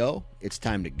time to go, it's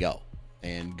time to go.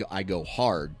 And I go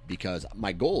hard, because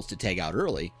my goal is to tag out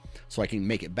early so I can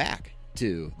make it back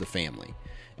to the family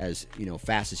as,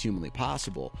 fast as humanly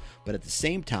possible. But at the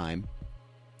same time,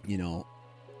 and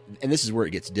this is where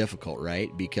it gets difficult, right?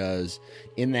 Because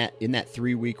in that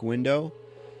 3 week window,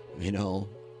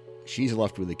 she's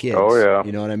left with the kids. Oh yeah.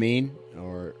 You know what I mean?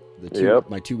 Or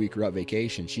my 2 week rut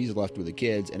vacation, she's left with the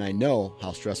kids, and I know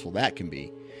how stressful that can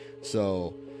be.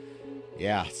 So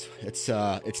yeah,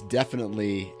 it's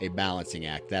definitely a balancing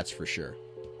act. That's for sure.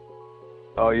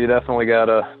 Oh, you definitely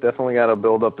gotta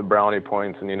build up the brownie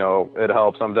points, and it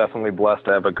helps. I'm definitely blessed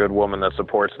to have a good woman that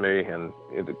supports me and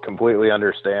it completely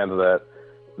understands that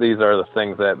these are the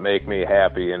things that make me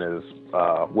happy, and is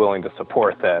willing to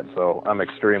support that. So I'm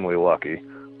extremely lucky.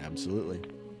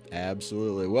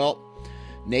 Absolutely. Well,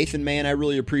 Nathan, man, I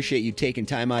really appreciate you taking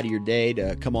time out of your day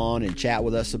to come on and chat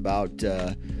with us about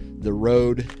the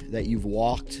road that you've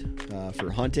walked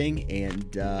for hunting,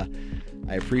 and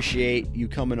I appreciate you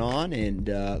coming on, and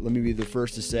let me be the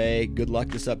first to say good luck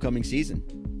this upcoming season.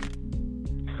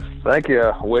 Thank you.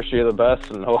 I wish you the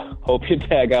best, and hope you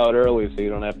tag out early so you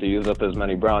don't have to use up as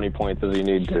many brownie points as you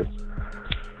need to.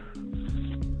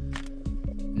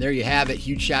 There you have it.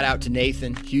 Huge shout out to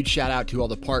Nathan. Huge shout out to all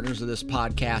the partners of this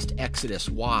podcast: Exodus,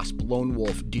 Wasp, Lone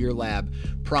Wolf, Deer Lab,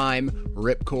 Prime,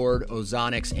 Ripcord,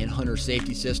 Ozonics, and Hunter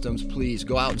Safety Systems. Please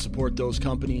go out and support those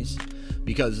companies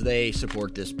because they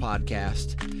support this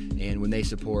podcast. And when they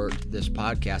support this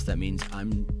podcast, that means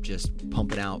I'm just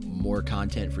pumping out more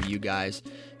content for you guys.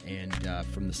 And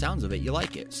from the sounds of it, you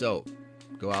like it. So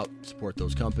go out, support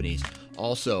those companies.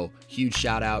 Also, huge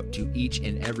shout out to each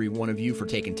and every one of you for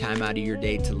taking time out of your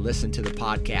day to listen to the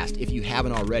podcast. If you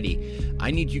haven't already,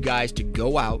 I need you guys to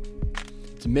go out.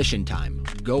 It's mission time.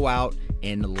 Go out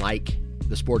and like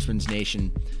the Sportsman's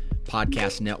Nation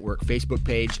Podcast Network Facebook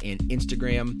page and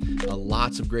Instagram.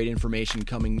 Lots of great information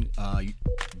coming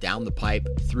down the pipe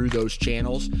through those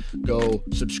channels. Go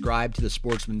subscribe to the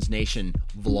Sportsman's Nation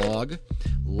vlog.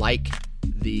 Like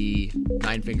the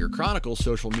Nine Finger Chronicles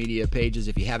social media pages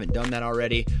if you haven't done that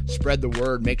already. Spread the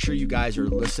word. Make sure you guys are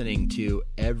listening to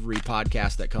every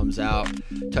podcast that comes out.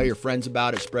 Tell your friends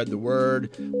about it. Spread the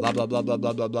word. Blah, blah, blah, blah,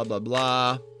 blah, blah, blah, blah,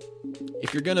 blah.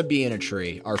 If you're going to be in a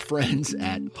tree, our friends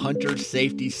at Hunter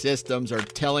Safety Systems are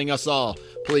telling us all,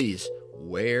 please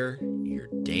wear your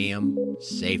damn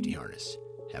safety harness.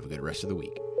 Have a good rest of the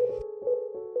week.